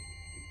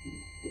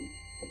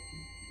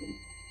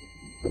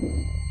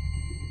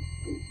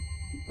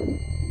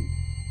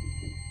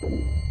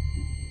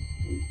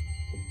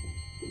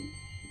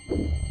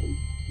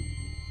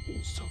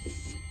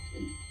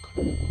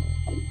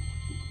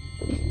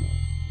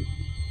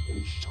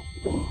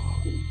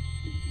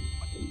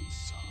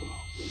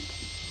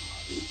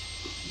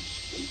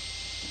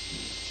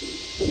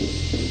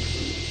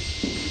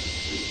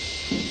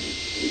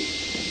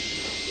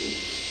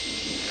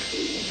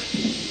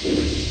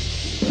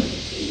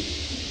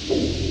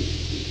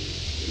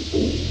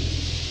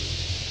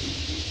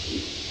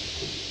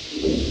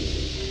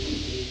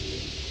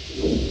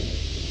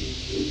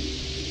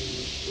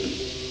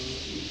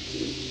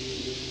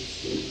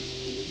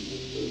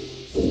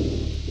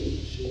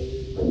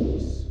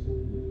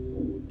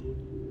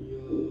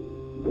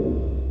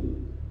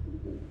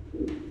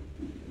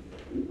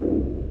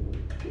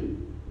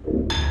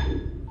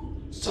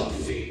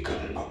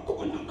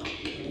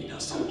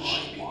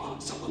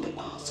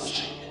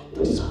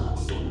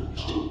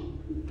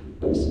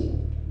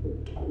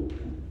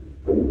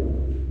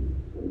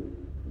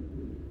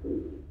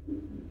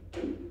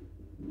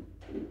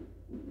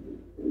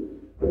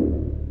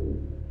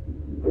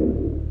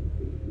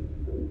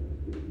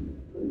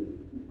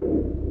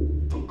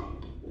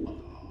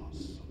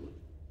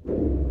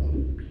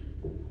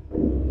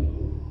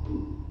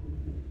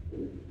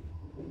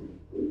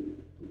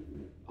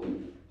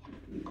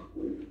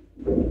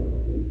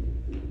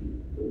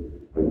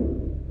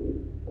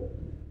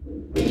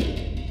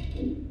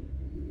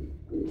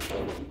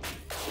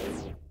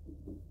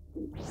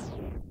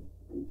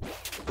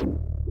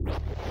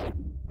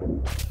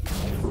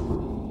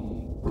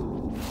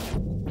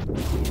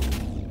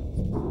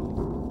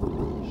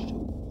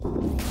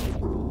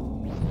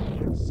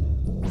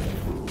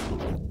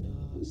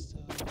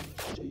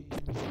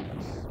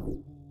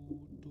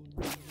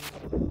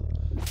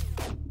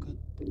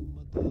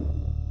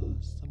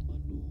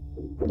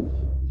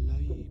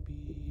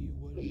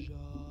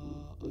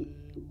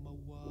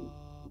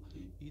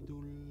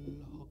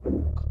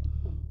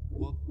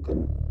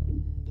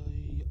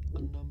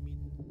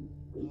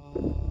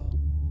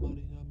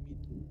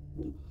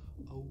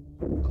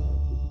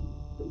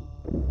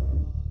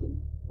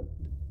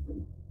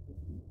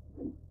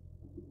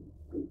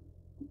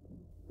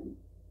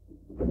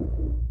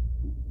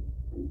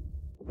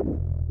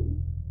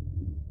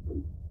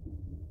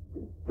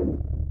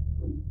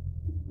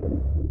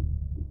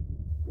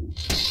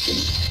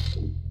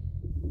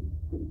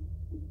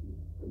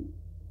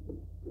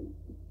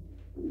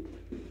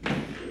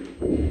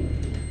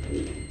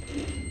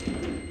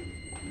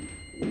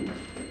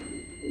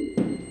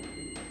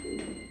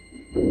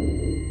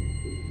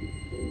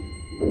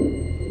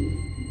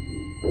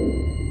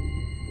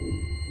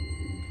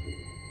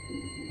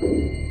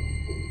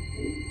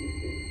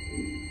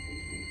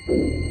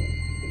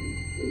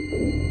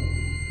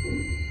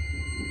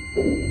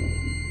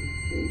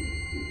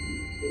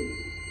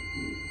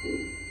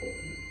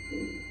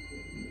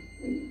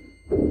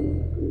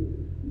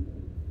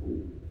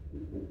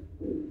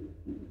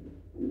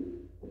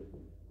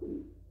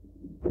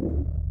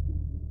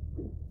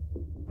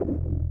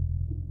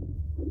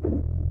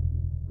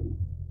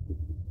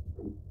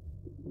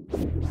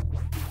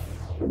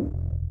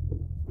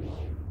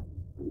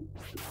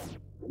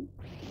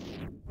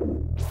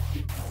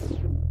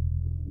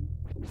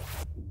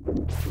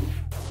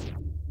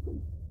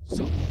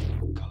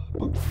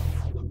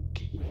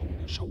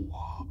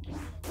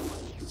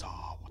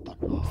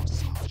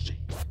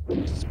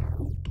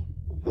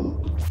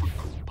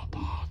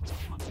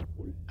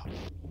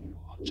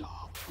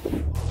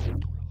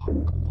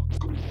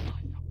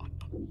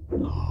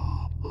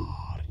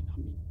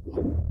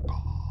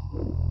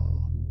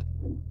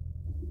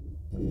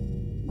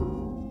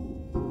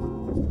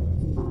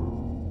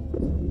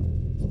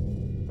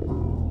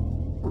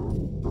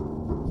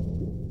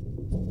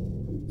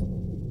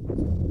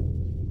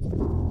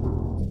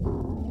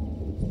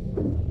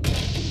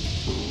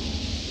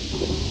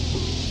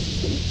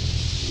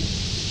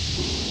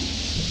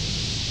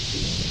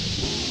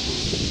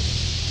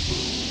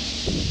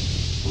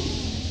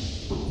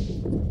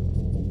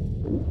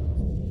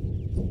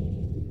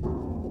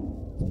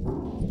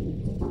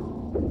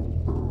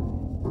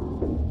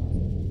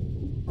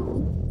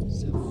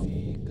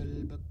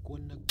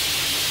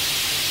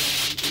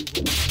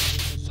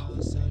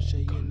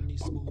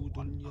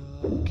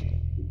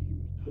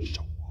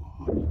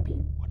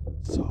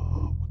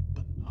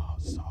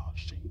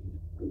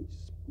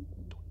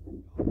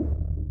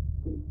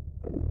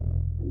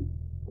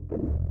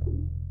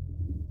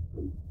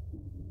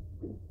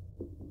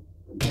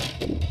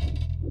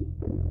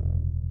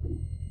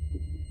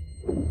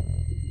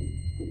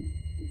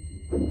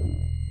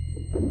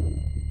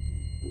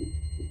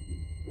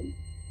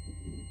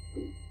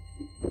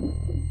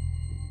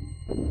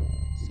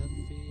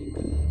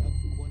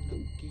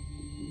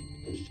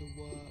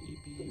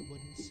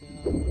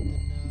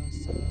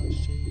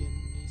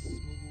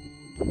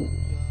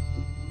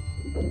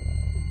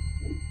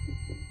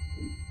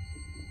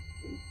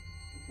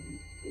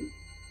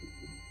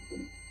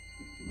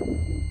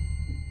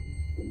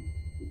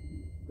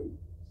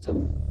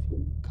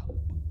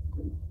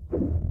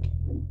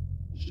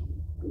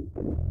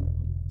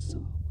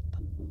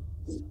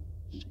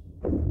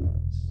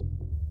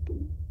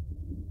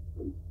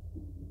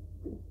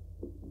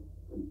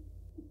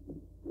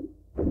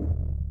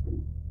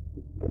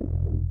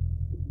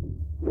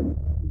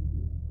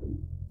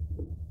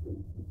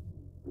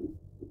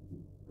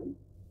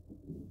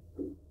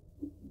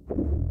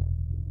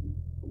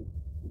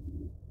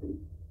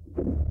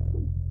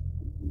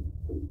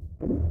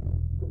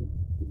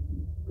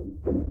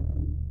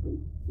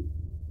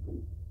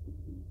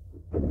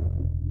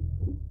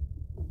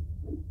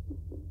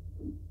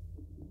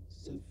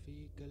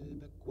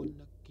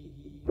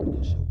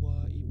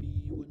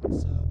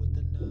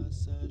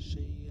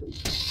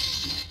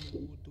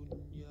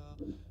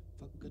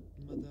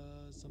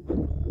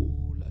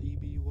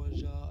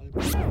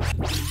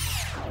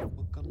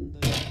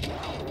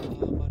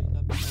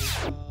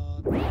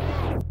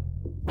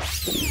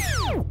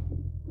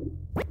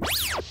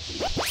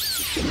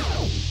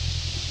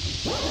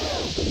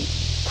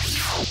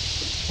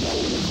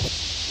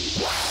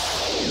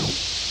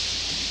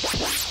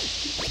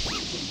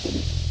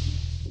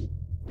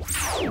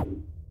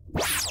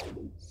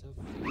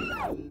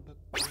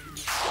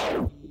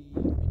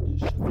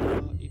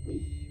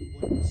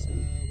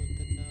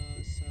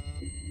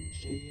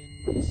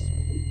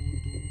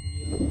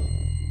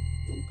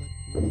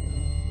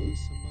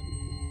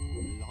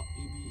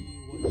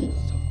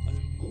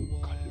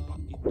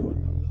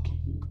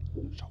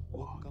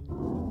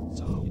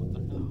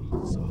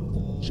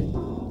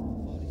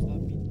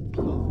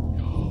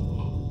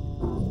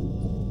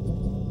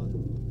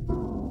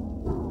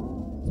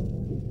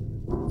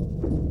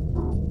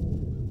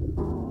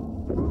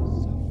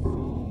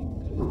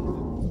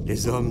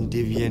 Les hommes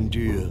deviennent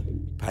durs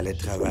par le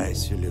travail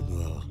sur le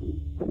mort.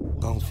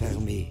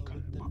 Renfermés,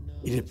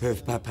 ils ne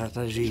peuvent pas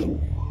partager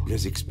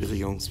leurs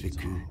expériences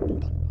vécues.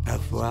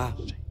 Parfois,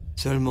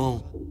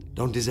 seulement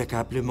dans des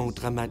accablements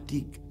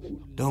dramatiques,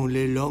 dans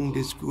les longs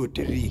discours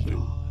terribles,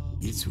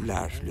 ils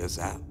soulagent leurs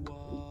âmes.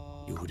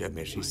 Yehuda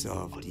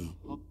Meshisov dit,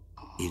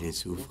 ils ne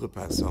souffrent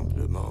pas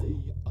simplement,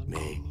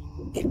 mais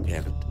ils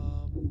perdent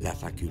la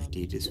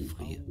faculté de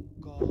souffrir.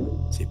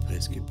 C'est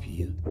presque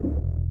pire.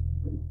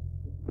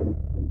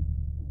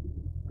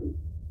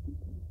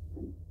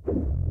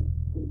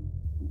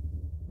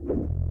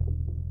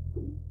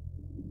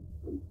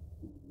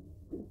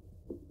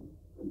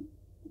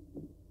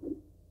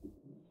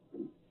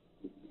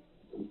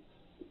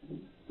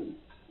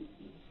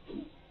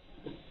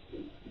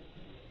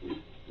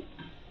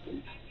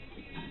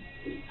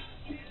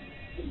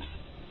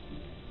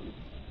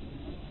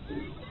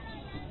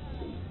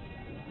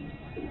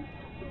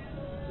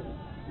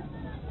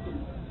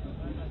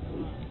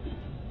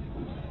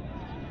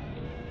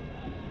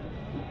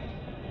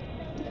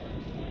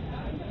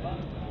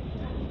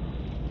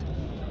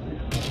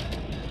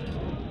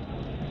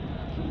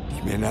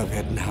 Die Männer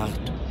werden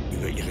hart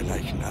über ihre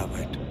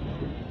Leichenarbeit,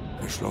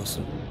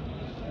 verschlossen.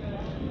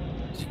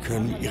 Sie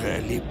können ihre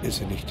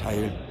Erlebnisse nicht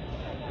teilen.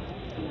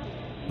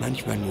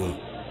 Manchmal nur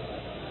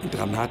in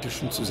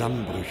dramatischen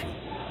Zusammenbrüchen,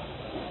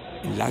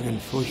 in langen,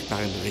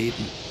 furchtbaren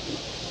Reden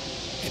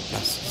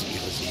entlasten sie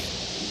ihre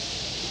Seelen.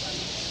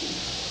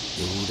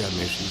 Yehuda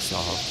Meschi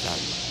Sahov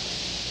sagen.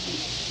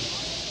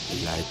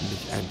 Sie leiden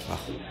nicht einfach,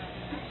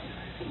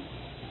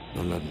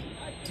 sondern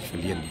sie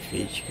verlieren die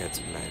Fähigkeit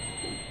zu leiden.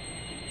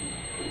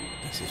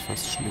 Das ist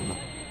fast schlimmer.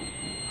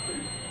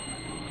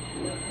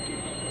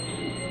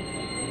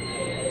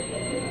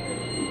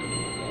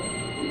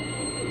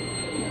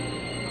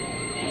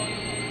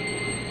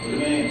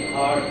 Remain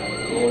hard,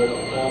 gold,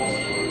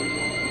 falsehood,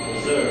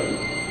 reserve.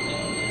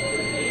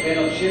 They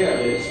cannot share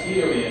their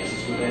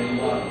experiences with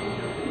anyone.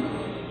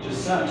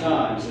 Just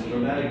sometimes in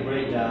dramatic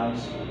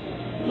breakdowns,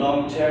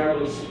 long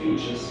terrible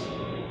speeches,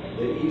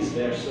 they ease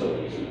their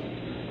souls.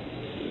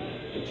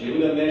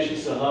 Yehuda Meschi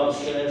Sahov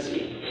says,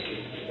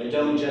 they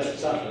don't just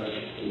suffer,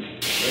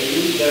 they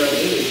lose their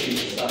ability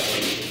to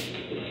suffer.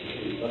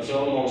 That's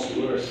almost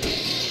worse.